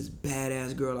 There's this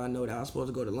badass girl I know that I was supposed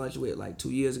to go to lunch with like 2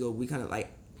 years ago. We kind of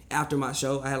like, after my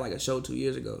show, I had like a show 2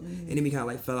 years ago, and then we kind of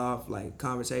like fell off like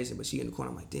conversation. But she in the corner,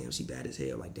 I'm like, damn, she bad as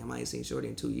hell. Like, damn, I ain't seen Shorty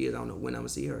in 2 years. I don't know when I'm gonna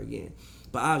see her again.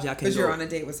 But obviously, I can't. Because you're on a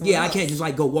date with someone. Yeah, else. I can't just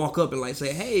like go walk up and like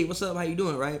say, hey, what's up? How you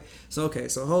doing? Right? So okay,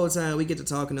 so the whole time we get to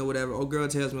talking or whatever. Old girl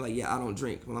tells me like, yeah, I don't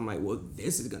drink. Well, I'm like, well,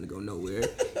 this is gonna go nowhere.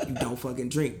 You don't fucking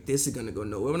drink. This is gonna go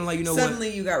nowhere. And I'm like, you know Suddenly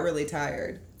what? you got really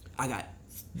tired. I got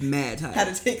mad tired.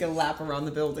 Had to take a lap around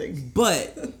the building.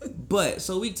 But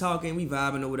so we talking, we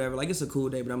vibing or whatever. Like, it's a cool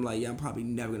day, but I'm like, yeah, I'm probably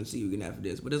never gonna see you again after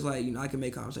this. But it's like, you know, I can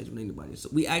make conversation with anybody. So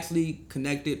we actually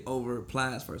connected over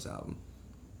Plies' first album.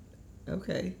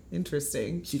 Okay,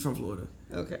 interesting. She's from Florida.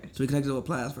 Okay. So we connected over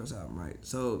Plies' first album, right?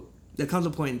 So there comes a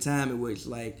point in time in which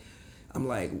like I'm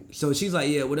like, so she's like,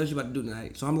 yeah, what else you about to do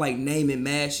tonight? So I'm like naming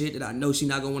mad shit that I know she's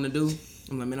not gonna want to do.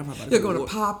 I'm like, man, I'm probably about to You're going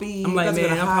to Poppy. I'm like,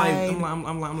 man,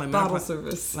 I'm like, man, bottle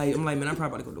service. Like, I'm like, man, I'm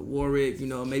probably about to go to Warwick. You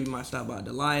know, maybe might stop by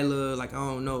Delilah. Like, I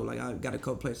don't know. Like, I got a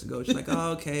couple places to go. She's like,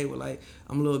 oh, okay. Well, like,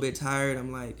 I'm a little bit tired.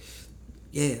 I'm like,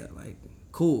 yeah, like,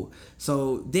 cool.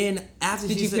 So then after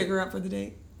Did you pick her up for the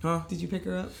date? Huh? Did you pick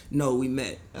her up? No, we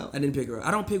met. Oh. I didn't pick her up.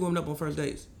 I don't pick women up on first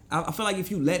dates. I feel like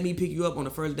if you let me pick you up on the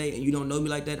first date and you don't know me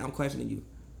like that, I'm questioning you.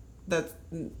 That's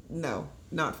no,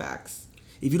 not facts.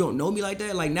 If you don't know me like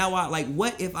that, like now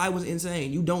what if I was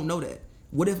insane? You don't know that.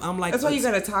 What if I'm like? That's why you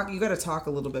gotta talk. You gotta talk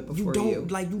a little bit before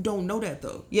you don't know that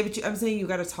though. Yeah, but I'm saying you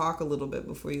gotta talk a little bit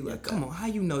before you let. Come on, how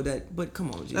you know that? But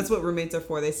come on, G. That's what roommates are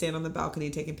for. They stand on the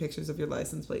balcony taking pictures of your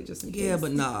license plate just in case. Yeah,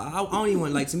 but nah, I don't even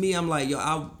want, like, to me, I'm like, yo,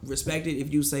 I'll respect it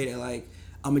if you say that, like,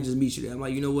 I'm gonna just meet you there. I'm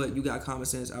like, you know what? You got common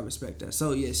sense. I respect that.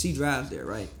 So yeah, she drives there,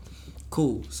 right?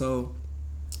 Cool. So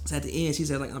at the end, she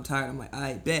said like, I'm tired. I'm like,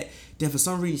 I bet. Then for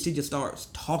some reason, she just starts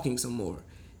talking some more,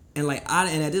 and like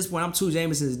and at this point, I'm 2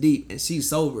 Jamesons deep, and she's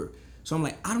sober. So I'm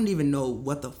like, I don't even know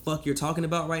what the fuck you're talking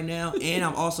about right now, and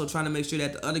I'm also trying to make sure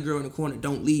that the other girl in the corner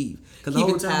don't leave, because the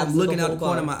whole time I'm looking out the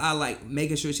corner of my eye, like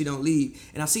making sure she don't leave,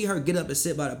 and I see her get up and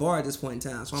sit by the bar at this point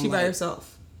in time. So I'm by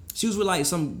herself. She was with like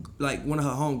one of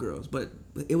her homegirls, but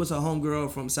it was her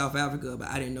homegirl from South Africa, but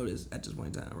I didn't know this at this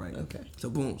point in time, right? Okay. So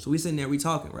boom. So we sitting there, we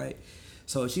talking, right?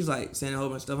 So she's like saying a whole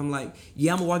bunch of stuff. I'm like,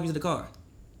 yeah, I'm gonna walk you to the car.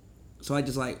 So I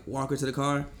just like walk her to the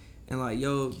car and like,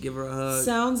 yo, give her a hug.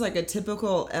 Sounds like a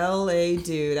typical LA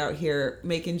dude out here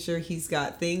making sure he's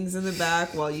got things in the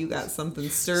back while you got something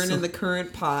stirring in the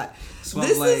current pot. So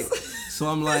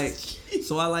I'm like,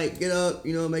 so I like get up,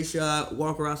 you know, make sure I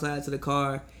walk her outside to the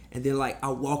car, and then like I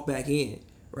walk back in,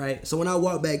 right? So when I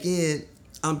walk back in,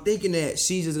 I'm thinking that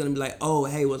she's just gonna be like, oh,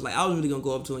 hey, what's like, I was really gonna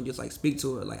go up to her and just like speak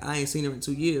to her. Like, I ain't seen her in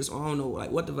 2 years, so I don't know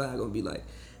like what the vibe gonna be like.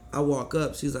 I walk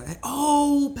up, she's like,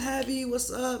 oh, Pappy,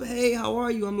 what's up? Hey, how are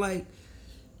you? I'm like,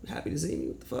 happy to see me,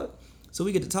 what the fuck? So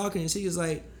we get to talking, and she's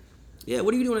like, yeah,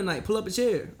 what are you doing tonight? Pull up a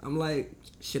chair. I'm like,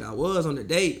 shit, I was on the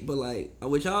date, but like,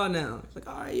 I'm with y'all now. It's like,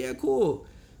 all right, yeah, cool.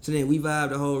 So then we vibed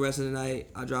the whole rest of the night.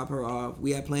 I drop her off.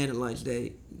 We had planned a lunch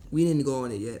date. We didn't go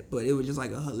on it yet, but it was just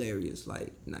like a hilarious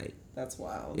like night. That's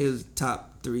wild. It was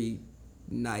top 3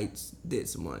 nights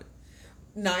this month.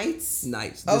 Nights.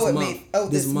 This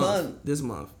month. This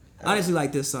month. Oh. Honestly,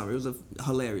 like this summer, it was a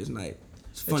hilarious night.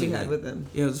 It's funny. That you had with them.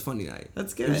 Yeah, it was a funny night.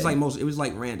 That's good. It was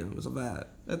like random. It was a vibe.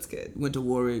 That's good. Went to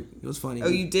Warwick. It was funny. Oh,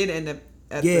 you did end up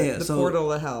at the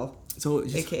portal of hell. So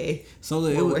AKA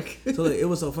Warwick. It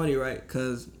was so funny, right?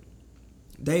 Because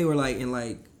they were like in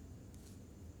like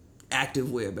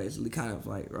active wear, basically, kind of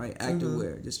like active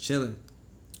wear, just chilling.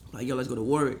 Like, yo, let's go to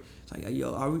Warwick. It's like,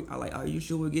 yo, are you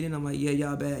sure we're getting? I'm like, yeah,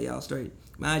 y'all bad, y'all straight.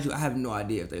 Mind you, I have no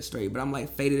idea if they're straight, but I'm like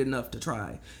faded enough to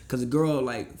try. Cause the girl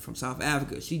like from South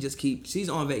Africa, she's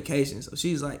on vacation, so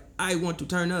she's like, I want to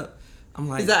turn up. I'm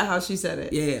like, is that how she said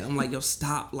it? Yeah, I'm like, yo,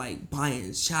 stop like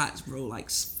buying shots, bro. Like,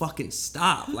 fucking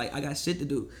stop. Like, I got shit to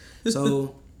do.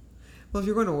 So, well, if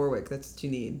you're going to Warwick, that's what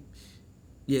you need.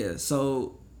 Yeah,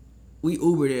 so we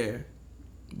Uber there.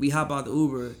 We hop out the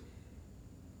Uber.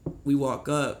 We walk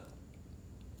up.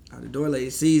 The door lady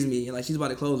sees me and like she's about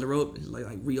to close the rope. She's like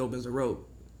reopens the rope.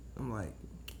 I'm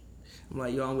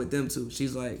like, yo, I'm with them too.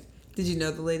 She's like, did you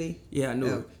know the lady? Yeah, I knew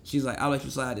her. She's like, I'll let you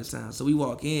slide this time. So we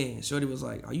walk in. Shorty was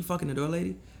like, are you fucking the door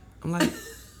lady? I'm like,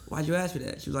 why'd you ask me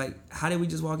that? She was like, how did we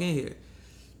just walk in here?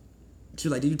 She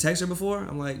was like, did you text her before?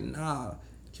 I'm like, nah.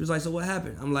 She was like, so what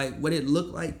happened? I'm like, what it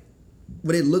looked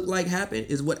like happened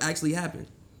is what actually happened.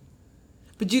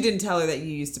 But you didn't tell her that you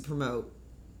used to promote.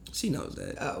 She knows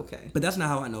that. Oh, okay. But that's not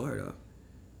how I know her though.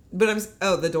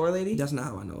 But the door lady? That's not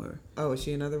how I know her. Oh, is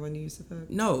she another one you used to fuck?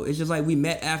 No, it's just like we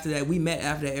met after that. We met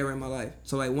after that era in my life.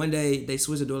 So like one day they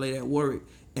switched the door lady at Warwick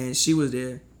and she was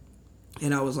there.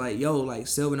 And I was like, yo, like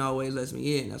Sylvan always lets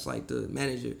me in. That's like the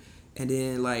manager. And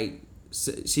then like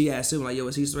she asked Sylvan like, yo,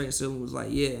 is he straight? And Sylvan was like,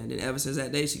 yeah. And then ever since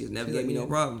that day, she just never gave me no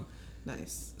problem.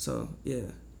 Nice. So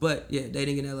yeah. But yeah,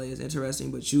 dating in LA is interesting,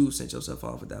 but you sent yourself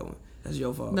off with that one. That's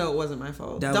your fault. No, it wasn't my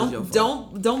fault. That was your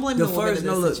fault. Don't blame the woman in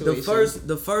this situation.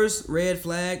 The first red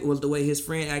flag was the way his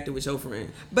friend acted with your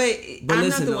friend. But I'm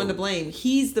not the one to blame.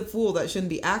 He's the fool that shouldn't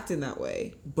be acting that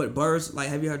way. But birds, like,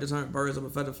 have you heard the term birds of a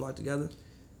feather flock together?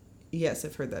 Yes,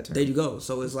 I've heard that term. There you go.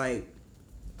 So it's like,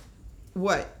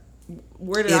 what?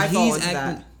 Where did I fall into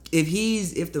that?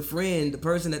 If the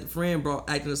person that the friend brought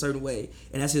acting a certain way,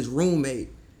 and that's his roommate,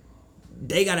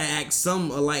 they gotta act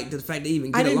some alike to the fact they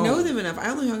even get along. I didn't know them enough.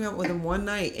 I only hung out with him one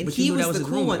night, and he was the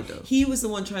cool one. Though. He was the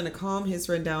one trying to calm his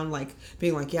friend down, like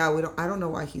being like, "Yeah, I don't know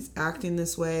why he's acting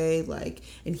this way." Like,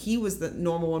 and he was the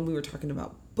normal one. We were talking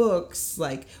about books,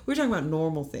 like we were talking about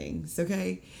normal things.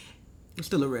 Okay, it's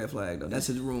still a red flag though. That's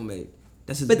his roommate.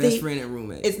 That's his best friend and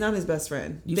roommate. It's not his best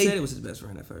friend. You said it was his best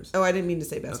friend at first. Oh, I didn't mean to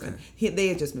say best friend. They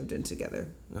had just moved in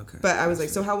together. Okay. But I was like,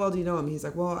 so how well do you know him? He's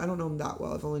like, well, I don't know him that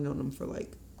well. I've only known him for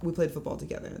like. We played football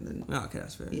together, and then. Oh, okay,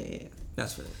 that's fair. Yeah.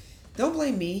 That's fair. Don't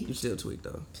blame me. You still tweaked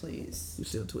though. Please. You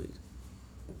still tweaked.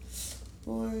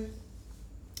 Boy,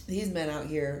 these men out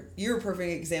here. You're a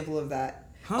perfect example of that.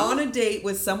 Huh? On a date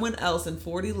with someone else in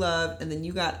 40 Love, and then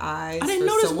you got eyes. I didn't for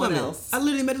know this someone woman. else. I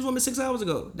literally met this woman 6 hours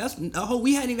ago. That's a whole.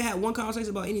 We hadn't even had one conversation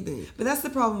about anything. But that's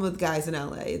the problem with guys in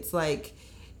LA. It's like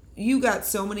you got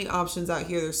so many options out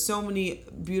here. There's so many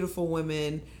beautiful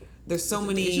women. There's so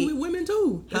many. Issue with women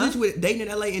too. Huh? There's issue with dating in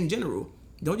LA in general.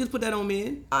 Don't just put that on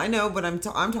men. I know, but I'm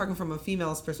talking from a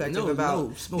female's perspective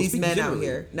about these men generally. out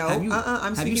here. No,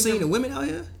 have you seen the women out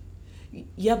here?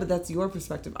 Yeah, but that's your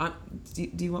perspective.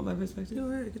 Do you want my perspective?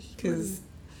 No,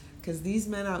 because these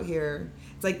men out here,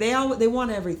 it's like they want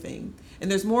everything,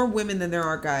 and there's more women than there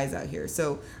are guys out here.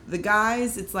 So the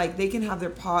guys, it's like they can have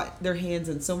their hands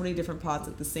in so many different pots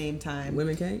at the same time.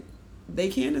 Women can't. They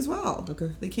can as well.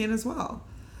 Okay, they can as well.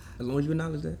 As long as you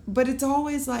acknowledge that. But it's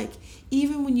always like,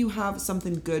 even when you have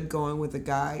something good going with a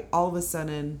guy, all of a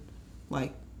sudden,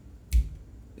 like,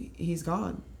 he's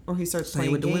gone. Or he starts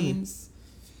playing with games.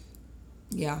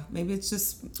 Yeah, maybe it's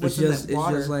just what's in that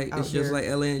water. It's just like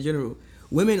LA in general.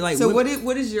 Women like. So what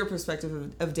is your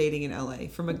perspective of dating in LA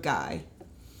from a guy?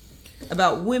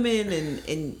 About women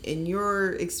and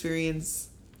your experience?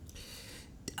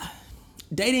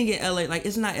 Dating in LA, like,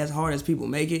 it's not as hard as people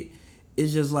make it.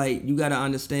 It's just like you gotta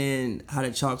understand how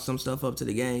to chalk some stuff up to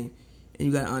the game, and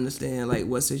you gotta understand like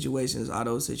what situations are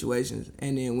those situations,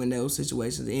 and then when those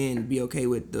situations end, be okay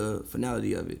with the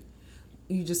finality of it.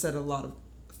 You just said a lot of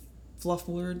fluff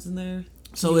words in there.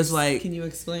 So it's like, can you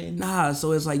explain? Nah,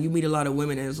 so it's like you meet a lot of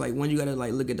women, and it's like one, you gotta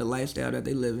like look at the lifestyle that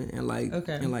they live in, and like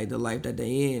and like the life that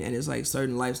they in, and it's like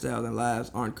certain lifestyles and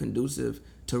lives aren't conducive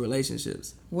to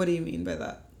relationships. What do you mean by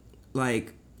that?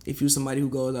 Like if you're somebody who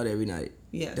goes out every night.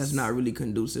 Yes. That's not really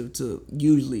conducive to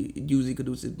usually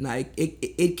conducive. Now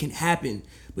it can happen,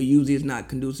 but usually it's not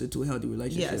conducive to a healthy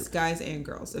relationship. Yes, guys and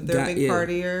girls. If they're a big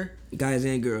partier, guys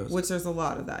and girls. Which there's a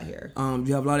lot of that here.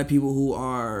 You have a lot of people who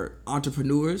are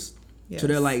entrepreneurs. Yes. So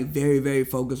they're like very, very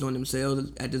focused on themselves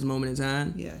at this moment in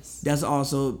time. Yes. That's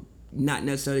also not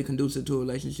necessarily conducive to a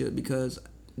relationship because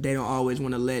they don't always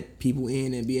want to let people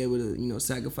in and be able to,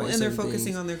 sacrifice. And they're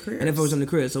focusing on their careers. And they're focusing on their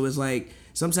career. So it's like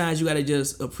sometimes you got to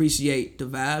just appreciate the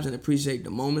vibes and appreciate the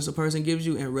moments a person gives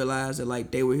you and realize that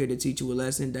like they were here to teach you a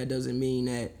lesson. That doesn't mean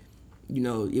that,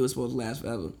 it was supposed to last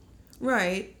forever.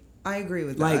 Right. I agree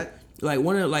with that. Like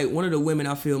one of the women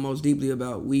I feel most deeply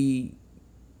about,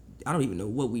 I don't even know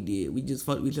what we did. We just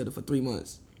fucked each other for 3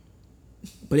 months.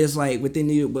 But it's like within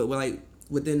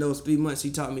those 3 months,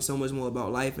 she taught me so much more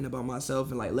about life and about myself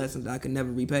and like lessons that I could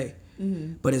never repay.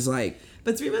 Mm-hmm. But it's like,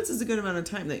 but 3 months is a good amount of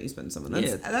time that you spend with someone.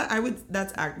 That's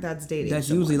dating. That's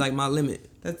someone. Usually like my limit.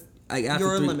 That's like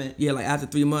your limit. Yeah, like after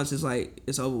 3 months, it's like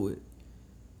it's over with.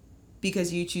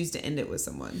 Because you choose to end it with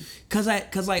someone. Cause I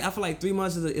feel like 3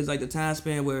 months is like the time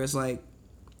span where it's like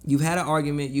You've had an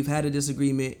argument, you've had a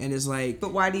disagreement, and it's like,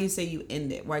 But why do you say you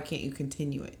end it? Why can't you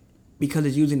continue it? because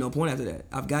there's usually no point after that.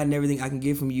 I've gotten everything I can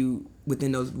get from you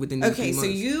within those 3 months. Okay, so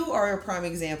you are a prime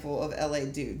example of LA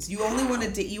dudes. You only want to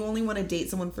date. You only want to date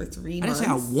someone for 3 I months.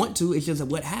 didn't say I want to. It's just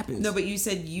what happens. No, but you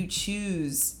said you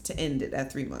choose to end it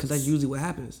at 3 months. Because that's usually what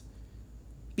happens.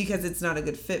 Because it's not a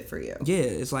good fit for you. Yeah,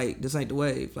 it's like, this ain't the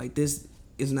wave. Like, this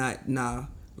is not, nah.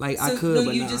 Like, So, I could, no,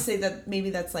 but you nah. just say that maybe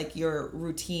that's like your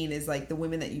routine is like the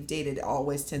women that you've dated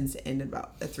always tends to end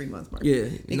about a 3 month mark. Yeah,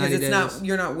 because 90 it's days. not,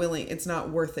 you're not willing, it's not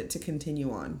worth it to continue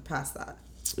on past that.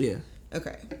 Yeah.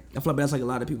 Okay. I feel like that's like a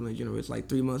lot of people in general. It's like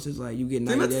 3 months is like, you get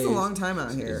 90 3 months days. is a long time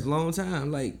out here. It's a long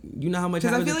time. Like, you know how much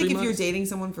Because I happens feel in like 3 if you're months? dating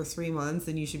someone for 3 months,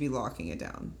 then you should be locking it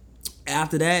down.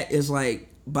 After that, it's like,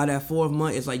 by that 4th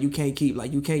month, it's like, you can't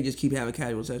just keep having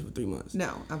casual sex for 3 months.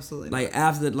 No, absolutely Like,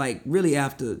 after, like, really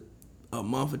after a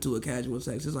month or two of casual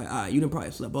sex, it's like, all right, you done probably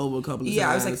slept over a couple of times.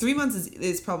 Yeah, I was like 3 months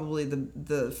is probably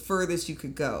the furthest you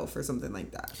could go for something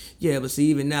like that. Yeah, but see,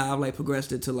 even now, I've like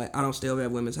progressed it to like, I don't stay over at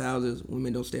women's houses.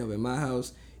 Women don't stay over at my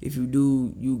house. If you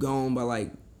do, you gone by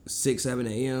like 6, 7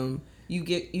 a.m. You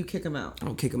kick them out. I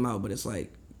don't kick them out, but it's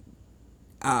like,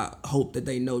 I hope that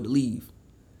they know to leave.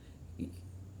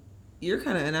 You're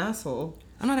kind of an asshole.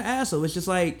 I'm not an asshole. It's just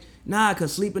like, nah,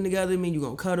 because sleeping together mean you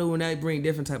gonna cuddle and that bring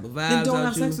different type of vibes. Then don't out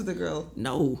have you. sex with a girl.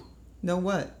 No. No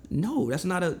what? No, that's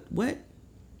not a, what?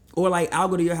 Or like, I'll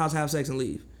go to your house, have sex, and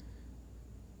leave.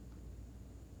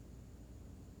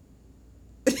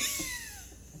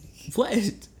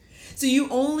 What? So you're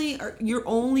only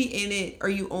in it. Are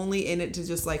you only in it to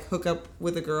just like hook up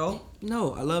with a girl,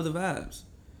 No, I love the vibes.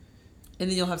 and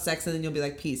then you'll have sex, and then you'll be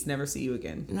like, peace, never see you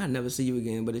again? And I never see you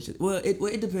again, but it's just,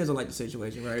 it depends on like the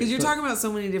situation, right? Because you're So- talking about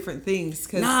so many different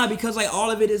things. Nah, because like all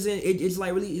of it is it's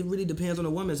like it really depends on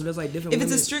the woman. So there's like different. If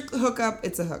women. it's a strict hookup,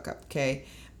 it's a hookup, okay?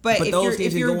 But if those you're things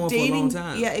if can you're go on for a dating, long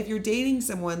time. yeah, if you're dating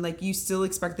someone, like you still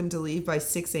expect them to leave by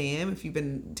 6 a.m. if you've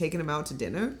been taking them out to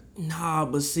dinner. Nah,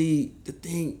 but see the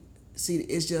thing,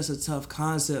 it's just a tough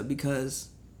concept because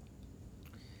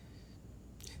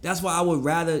that's why I would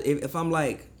rather if I'm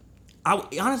like,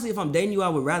 honestly, if I'm dating you, I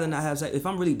would rather not have sex. If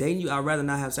I'm really dating you, I'd rather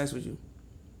not have sex with you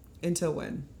Until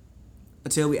when?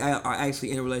 until we are actually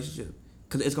in a relationship,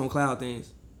 because it's gonna cloud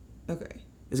things. Okay.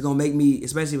 It's gonna make me,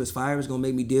 especially if it's fire, it's gonna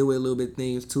make me deal with a little bit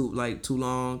things too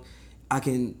long.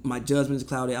 My judgment is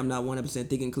clouded. I'm not 100%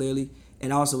 thinking clearly.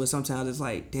 And also, sometimes it's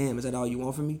like, damn, is that all you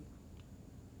want from me?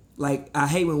 Like, I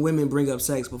hate when women bring up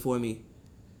sex before me.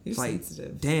 You're It's like,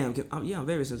 sensitive. damn, I'm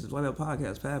very sensitive. Why that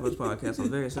podcast, podcast, I'm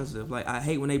very sensitive. Like, I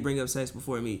hate when they bring up sex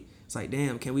before me. It's like,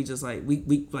 damn, can we just like, we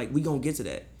gonna get to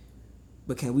that.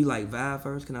 But can we like vibe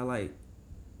first? Can I like,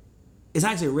 it's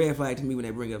actually a red flag to me when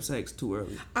they bring up sex too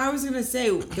early. I was gonna say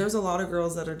there's a lot of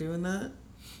girls that are doing that.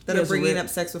 That Yeah, are it's a bringing red- up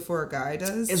sex before a guy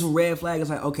does. It's a red flag. It's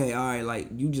like, okay, all right, like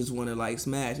you just want to like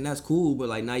smash, and that's cool, but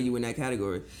like now you in that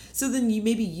category. So then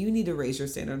maybe you need to raise your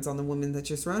standards on the women that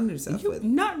you're surrounding yourself You're with.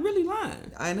 not really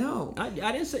lying. I know. I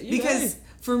didn't say Because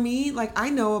for me, like I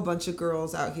know a bunch of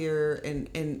girls out here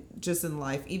and just in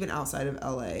life, even outside of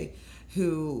LA,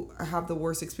 who have the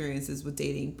worst experiences with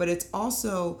dating. But it's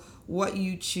also what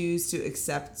you choose to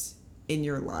accept in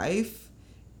your life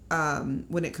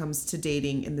when it comes to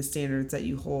dating and the standards that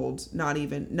you hold.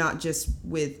 Not just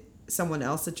with someone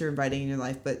else that you're inviting in your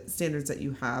life, but standards that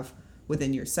you have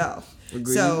within yourself.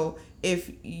 Agreed. So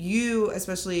if you,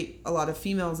 especially a lot of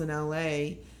females in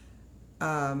LA,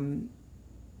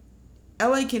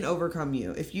 LA can overcome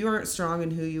you. If you aren't strong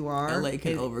in who you are, LA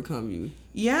can overcome you.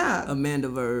 Yeah. Amanda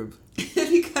Verb.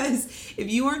 Because if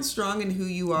you aren't strong in who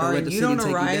you are let and the you city don't take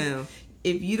you arrive, down.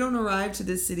 if you don't arrive to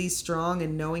this city strong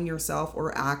and knowing yourself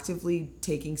or actively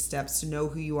taking steps to know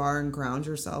who you are and ground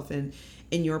yourself in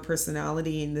your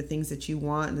personality and the things that you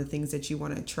want and the things that you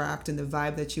want to attract and the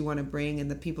vibe that you want to bring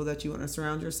and the people that you want to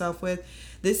surround yourself with,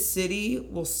 this city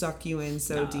will suck you in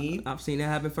so deep. I've seen that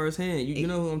happen firsthand. You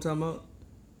know who I'm talking about?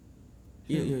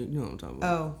 You know what I'm talking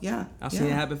about. Oh, yeah. I've seen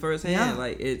it happen firsthand. Yeah.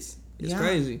 Like it's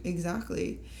crazy.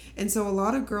 Exactly. And so a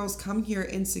lot of girls come here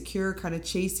insecure, kind of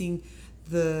chasing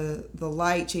the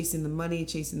light, chasing the money,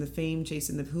 chasing the fame,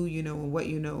 chasing the who you know and what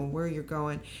you know and where you're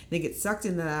going. They get sucked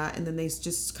into that, and then they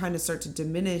just kind of start to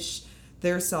diminish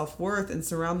their self-worth and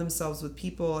surround themselves with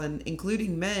people, and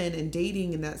including men and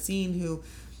dating in that scene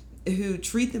who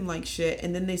treat them like shit,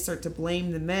 and then they start to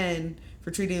blame the men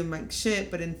for treating them like shit,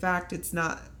 but in fact it's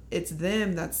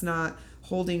them that's not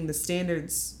holding the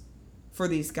standards for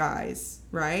these guys,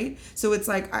 right? So it's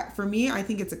like, for me, I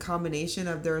think it's a combination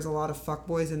of there's a lot of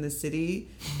fuckboys in the city,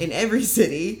 in every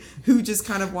city, who just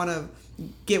kind of want to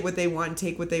get what they want,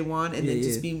 take what they want, and then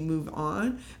just move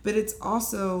on. But it's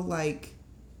also like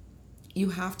you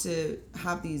have to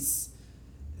have this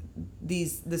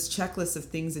checklist of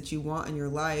things that you want in your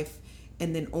life,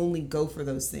 and then only go for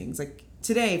those things. Like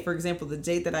today, for example, the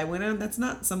date that I went on, that's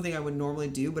not something I would normally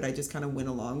do, but I just kind of went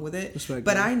along with it.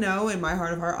 But I know in my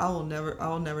heart of heart, I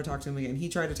will never talk to him again. He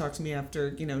tried to talk to me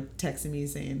after, texting me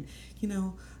saying,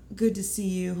 good to see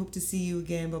you, hope to see you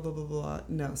again, blah, blah, blah, blah.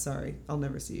 No, sorry, I'll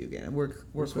never see you again. We're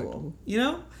cool,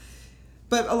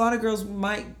 But a lot of girls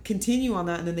might continue on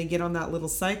that, and then they get on that little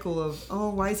cycle of, oh,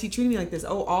 why is he treating me like this?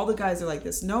 Oh, all the guys are like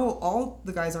this. No, all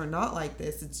the guys are not like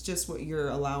this. It's just what you're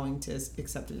allowing to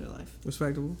accept in your life.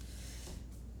 Respectable.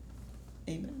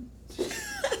 Amen.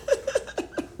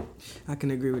 I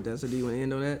can agree with that. So do you want to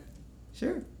end on that?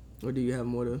 Sure. Or do you have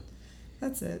more to...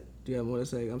 That's it. Do you have more to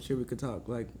say? I'm sure we could talk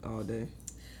like all day.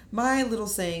 My little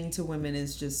saying to women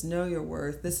is just know your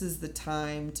worth. This is the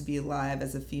time to be alive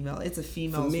as a female. It's a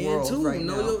female's world too. right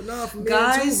now. For men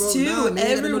guys too, bro. Nah,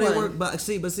 everyone. They work, but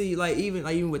see, like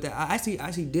even with that, I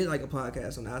actually did like a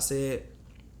podcast and I said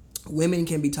women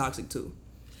can be toxic too.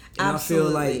 And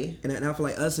Absolutely. I feel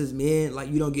like us as men, like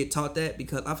you don't get taught that,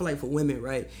 because I feel like for women,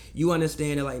 right, you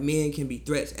understand that like men can be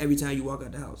threats every time you walk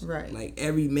out the house. Right. Like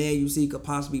every man you see could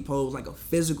possibly pose like a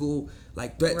physical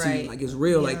like threat to you. Like it's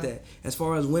real like that. As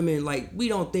far as women, like we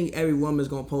don't think every woman's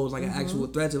gonna pose like an actual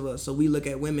threat to us. So we look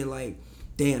at women like,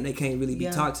 damn, they can't really be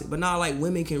toxic. But now like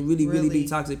women can really be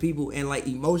toxic people, and like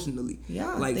emotionally.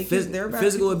 Yeah. Like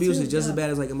physical abuse is just as bad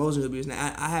as like emotional abuse.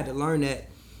 Now I had to learn that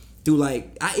through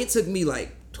like it took me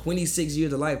like 26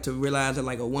 years of life to realize that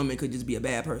like a woman could just be a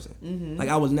bad person. Mm-hmm. Like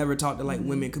I was never taught that like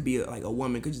women could be a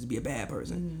woman could just be a bad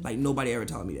person. Mm-hmm. Like nobody ever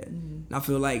taught me that. Mm-hmm. And I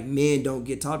feel like men don't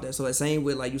get taught that. So the same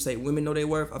with like you say women know their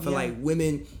worth. I feel like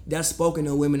women, that's spoken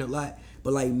to women a lot.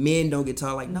 But like men don't get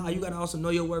taught like, nah, you gotta also know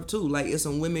your worth too. Like it's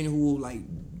some women who like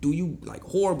do you like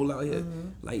horrible out here. Mm-hmm.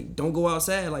 Like don't go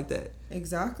outside like that.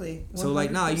 Exactly. 100%. So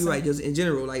like, nah, you right. Just in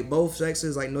general, like both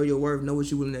sexes, like know your worth, know what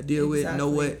you're willing to deal with,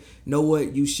 know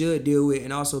what you should deal with,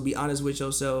 and also be honest with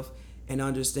yourself and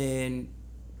understand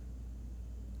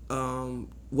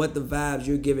what the vibes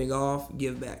you're giving off,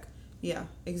 give back. Yeah,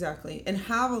 exactly. And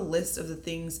have a list of the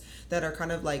things that are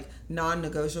kind of like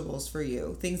non-negotiables for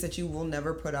you, things that you will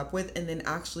never put up with, and then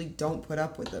actually don't put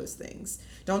up with those things.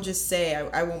 Don't just say,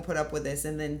 I won't put up with this,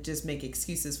 and then just make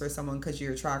excuses for someone because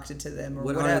you're attracted to them or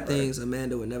whatever. What are the things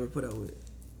Amanda would never put up with?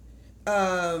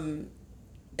 And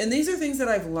these are things that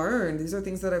I've learned. These are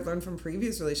things that I've learned from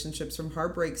previous relationships, from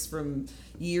heartbreaks, from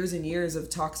years and years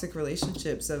of toxic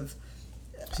relationships,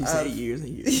 She said years and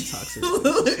years of toxic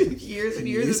relationships. years and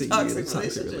years of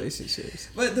toxic relationships.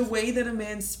 But the way that a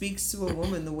man speaks to a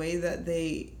woman, the way that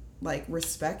they like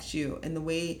respect you, and the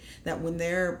way that when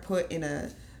they're put in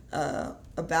a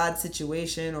bad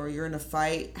situation or you're in a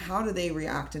fight, how do they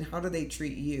react and how do they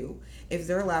treat you? If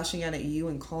they're lashing out at you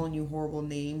and calling you horrible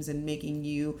names and making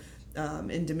you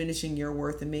and diminishing your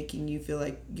worth and making you feel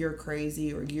like you're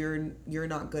crazy or you're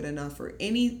not good enough, or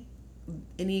any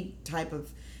type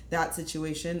of that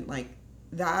situation, like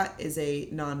that is a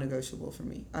non-negotiable for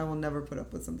me. I will never put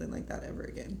up with something like that ever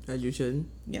again. As you shouldn't.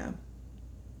 Yeah.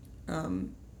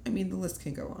 I mean, the list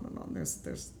can go on and on.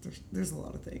 There's a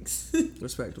lot of things.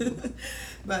 Respectable.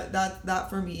 But that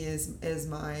for me is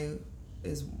my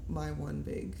one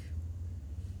big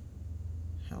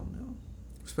hell no.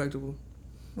 Respectable.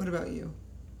 What about you?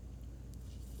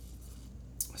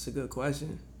 That's a good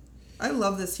question. I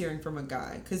love this hearing from a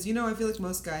guy, because I feel like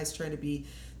most guys try to be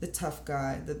the tough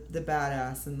guy, the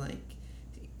badass, and like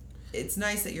it's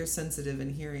nice that you're sensitive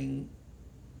and hearing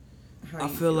how I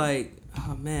feel like,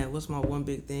 oh man, what's my one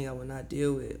big thing I would not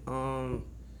deal with? I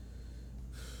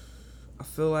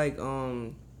feel like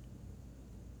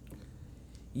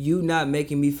you not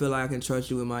making me feel like I can trust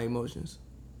you with my emotions.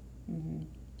 Mm-hmm.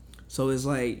 So it's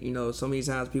like, so many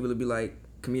times people will be like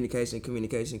communication,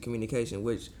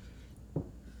 which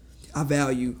I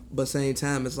value, but same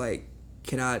time it's like,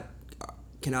 can I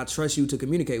trust you to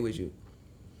communicate with you?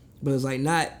 But it's like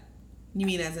not. You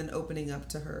mean as in opening up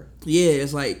to her? Yeah,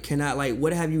 it's like,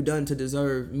 what have you done to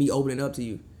deserve me opening up to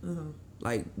you? Uh-huh.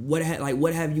 Like what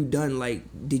have you done? Like,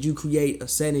 did you create a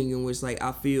setting in which like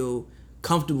I feel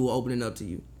comfortable opening up to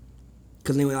you?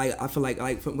 Because then I feel like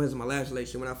when was my last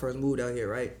relationship, when I first moved out here,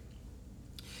 right?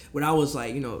 When I was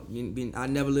like, I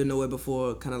never lived nowhere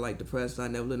before, kind of like depressed. I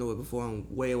never lived nowhere before. I'm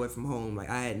way away from home. Like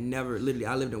I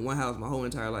lived in one house my whole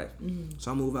entire life. Mm-hmm.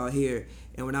 So I moved out here,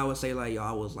 and when I would say like,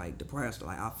 I was like depressed,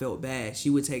 like I felt bad, she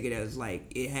would take it as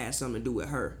like it had something to do with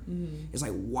her. Mm-hmm. It's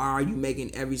like, why are you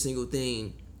making every single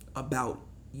thing about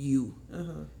you?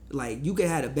 Uh-huh. like you could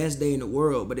have the best day in the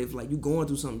world, but if like you going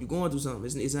through something,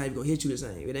 it's not even gonna hit you the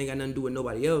same. It ain't got nothing to do with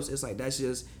nobody else. It's like that's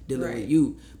just dealing with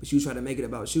you, but you try to make it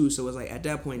about you. So it's like at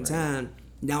that point in time,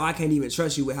 now I can't even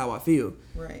trust you with how I feel.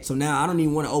 Right. So now I don't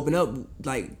even want to open up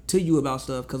like to you about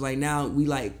stuff because like now we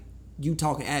like you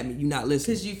talking at me, you not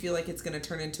listening. Because you feel like it's going to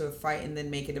turn into a fight and then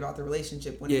make it about the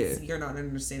relationship when it's, you're not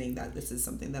understanding that this is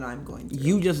something that I'm going through.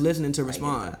 You just listening to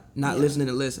respond, not listening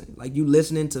to listen. Like you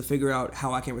listening to figure out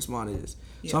how I can respond to this.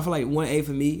 So I feel like 1A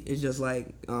for me is just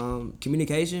like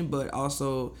communication, but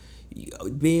also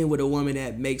being with a woman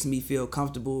that makes me feel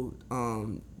comfortable.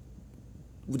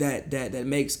 That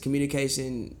makes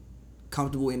communication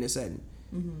comfortable in this setting.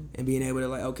 Mm-hmm. And being able to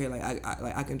like, okay, like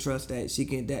I can trust that she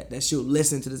can that she'll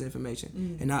listen to this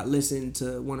information and not listen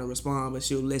to want to respond, but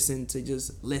she'll listen to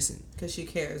just listen because she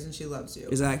cares and she loves you.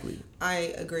 Exactly.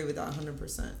 I agree with that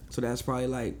 100%. So that's probably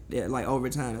like like over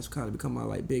time that's kind of become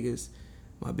my biggest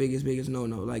no.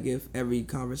 Like if every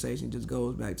conversation just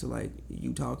goes back to like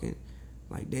you talking,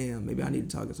 like damn, maybe I need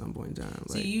to talk at some point in time.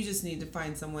 So you just need to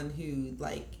find someone who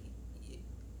like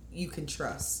you can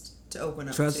trust. To open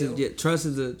up trust to. Trust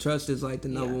is like the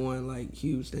number one like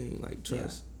huge thing, like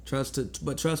trust to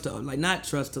like not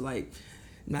trust to like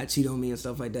not cheat on me and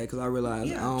stuff like that, because I realize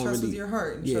I don't trust really with your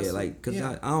heart and because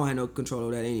I don't have no control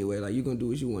over that anyway. Like you gonna do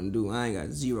what you want to do, I ain't got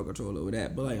zero control over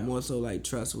that, but like more so like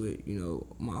trust with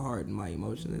my heart and my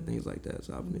emotions and things like that.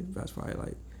 So I think that's probably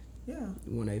like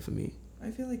 1A for me.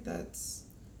 I feel like that's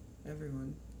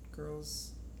everyone,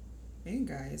 girls and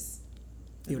guys.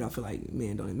 Even I feel like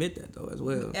men don't admit that though as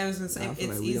well. I was gonna say it's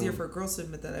like easier for girls to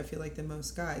admit that. I feel like than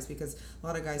most guys, because a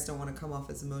lot of guys don't want to come off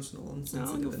as emotional and sensitive.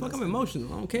 I don't give a fuck. I'm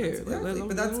emotional. I don't care. Exactly.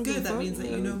 But that's good. That means that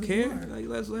you know who you are. Like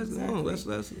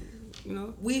let's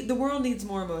the world needs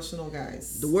more emotional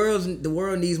guys. The world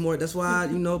needs more. That's why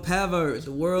perverts.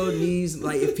 The world needs,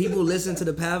 like, if people listen to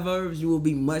the perverts, you will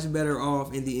be much better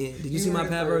off in the end. Did you see my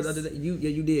perverts other day? You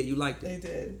did. You liked it. I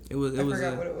did. It was. I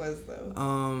forgot what it was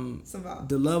though. Somehow.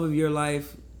 The love of your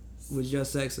life was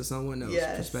just sex to someone else.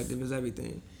 Yes. Perspective is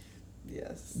everything.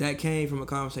 Yes. That came from a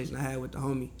conversation I had with the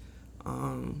homie.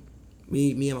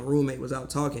 Me and my roommate was out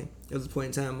talking. There was a point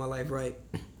in time in my life, right?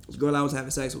 This girl I was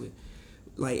having sex with,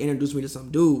 like, introduced me to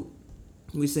some dude.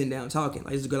 We sitting down talking.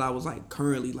 Like, this girl I was like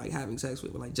currently like having sex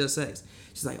with, like just sex.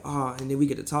 She's like, oh, and then we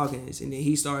get to talking, and then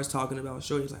he starts talking about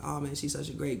Shorty. He's like, oh man, she's such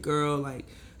a great girl. Like,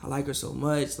 I like her so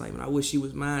much. Like, man, I wish she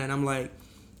was mine. And I'm like,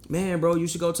 man, bro, you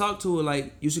should go talk to her.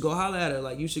 Like, you should go holler at her.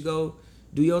 Like, you should go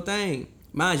do your thing.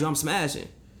 Mind you, I'm smashing.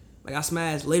 Like, I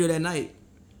smashed later that night.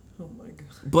 Oh my god.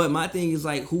 But my thing is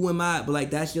like, who am I? But like,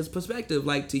 that's just perspective.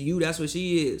 Like, to you, that's what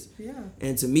she is. Yeah.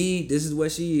 And to me, this is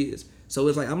what she is. So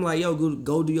it's like, I'm like, yo,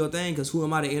 go do your thing, because who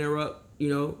am I to interrupt?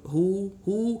 Who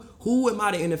am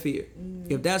I to interfere?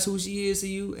 If that's who she is to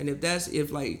you, and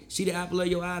if like she the apple of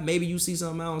your eye, maybe you see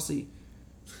something I don't see.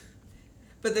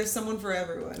 But there's someone for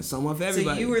everyone. Someone for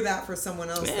everybody. So you were that for someone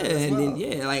else. Yeah, as well. And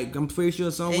then like I'm pretty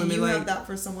sure some women you like have that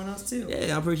for someone else too.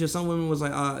 Yeah, I'm pretty sure some women was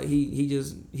like, he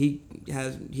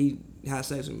has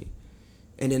sex with me,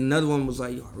 and then another one was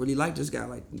like, yo, I really like this guy.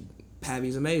 Like,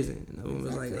 Pavy's amazing. And another one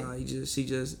was like,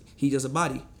 he just a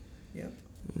body. Yep.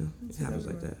 It happens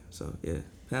like that. So yeah,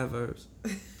 perverts.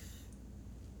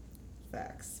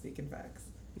 Facts. Speaking facts.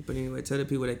 But anyway, tell the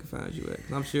people they can find you at.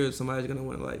 'Cause I'm sure somebody's gonna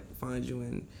want to like find you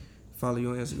and follow you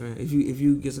on Instagram. If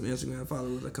you get some Instagram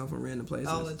followers that come from random places,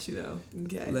 I'll let you know.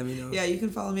 Okay. Let me know. Yeah, you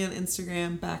can follow me on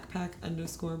Instagram,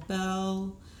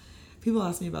 backpack_Belle. People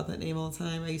ask me about that name all the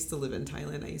time. I used to live in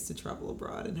Thailand. I used to travel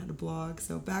abroad and had a blog.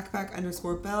 So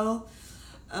backpack_Belle.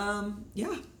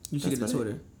 Yeah. You should get a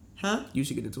Twitter. Huh? You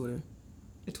should get a Twitter.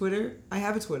 A Twitter? I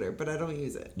have a Twitter, but I don't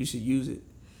use it. You should use it.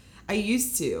 I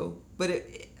used to, but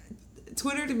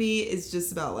Twitter to me is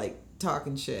just about like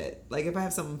talking shit. Like, if I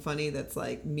have something funny that's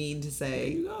like mean to say, there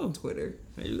you go. Twitter.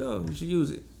 There you go. You should use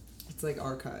it. It's like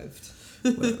archived.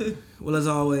 well, as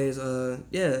always, I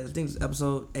think it's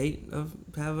episode 8 of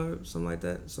Pervert, something like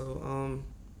that. So,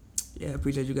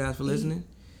 appreciate you guys for listening.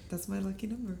 That's my lucky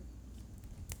number.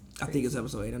 I think it's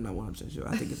episode 8. I'm not 100% sure.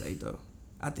 I think it's 8 though.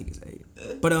 I think it's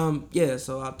 8. But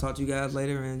so I'll talk to you guys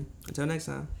later, and until next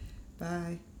time.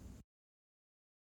 Bye.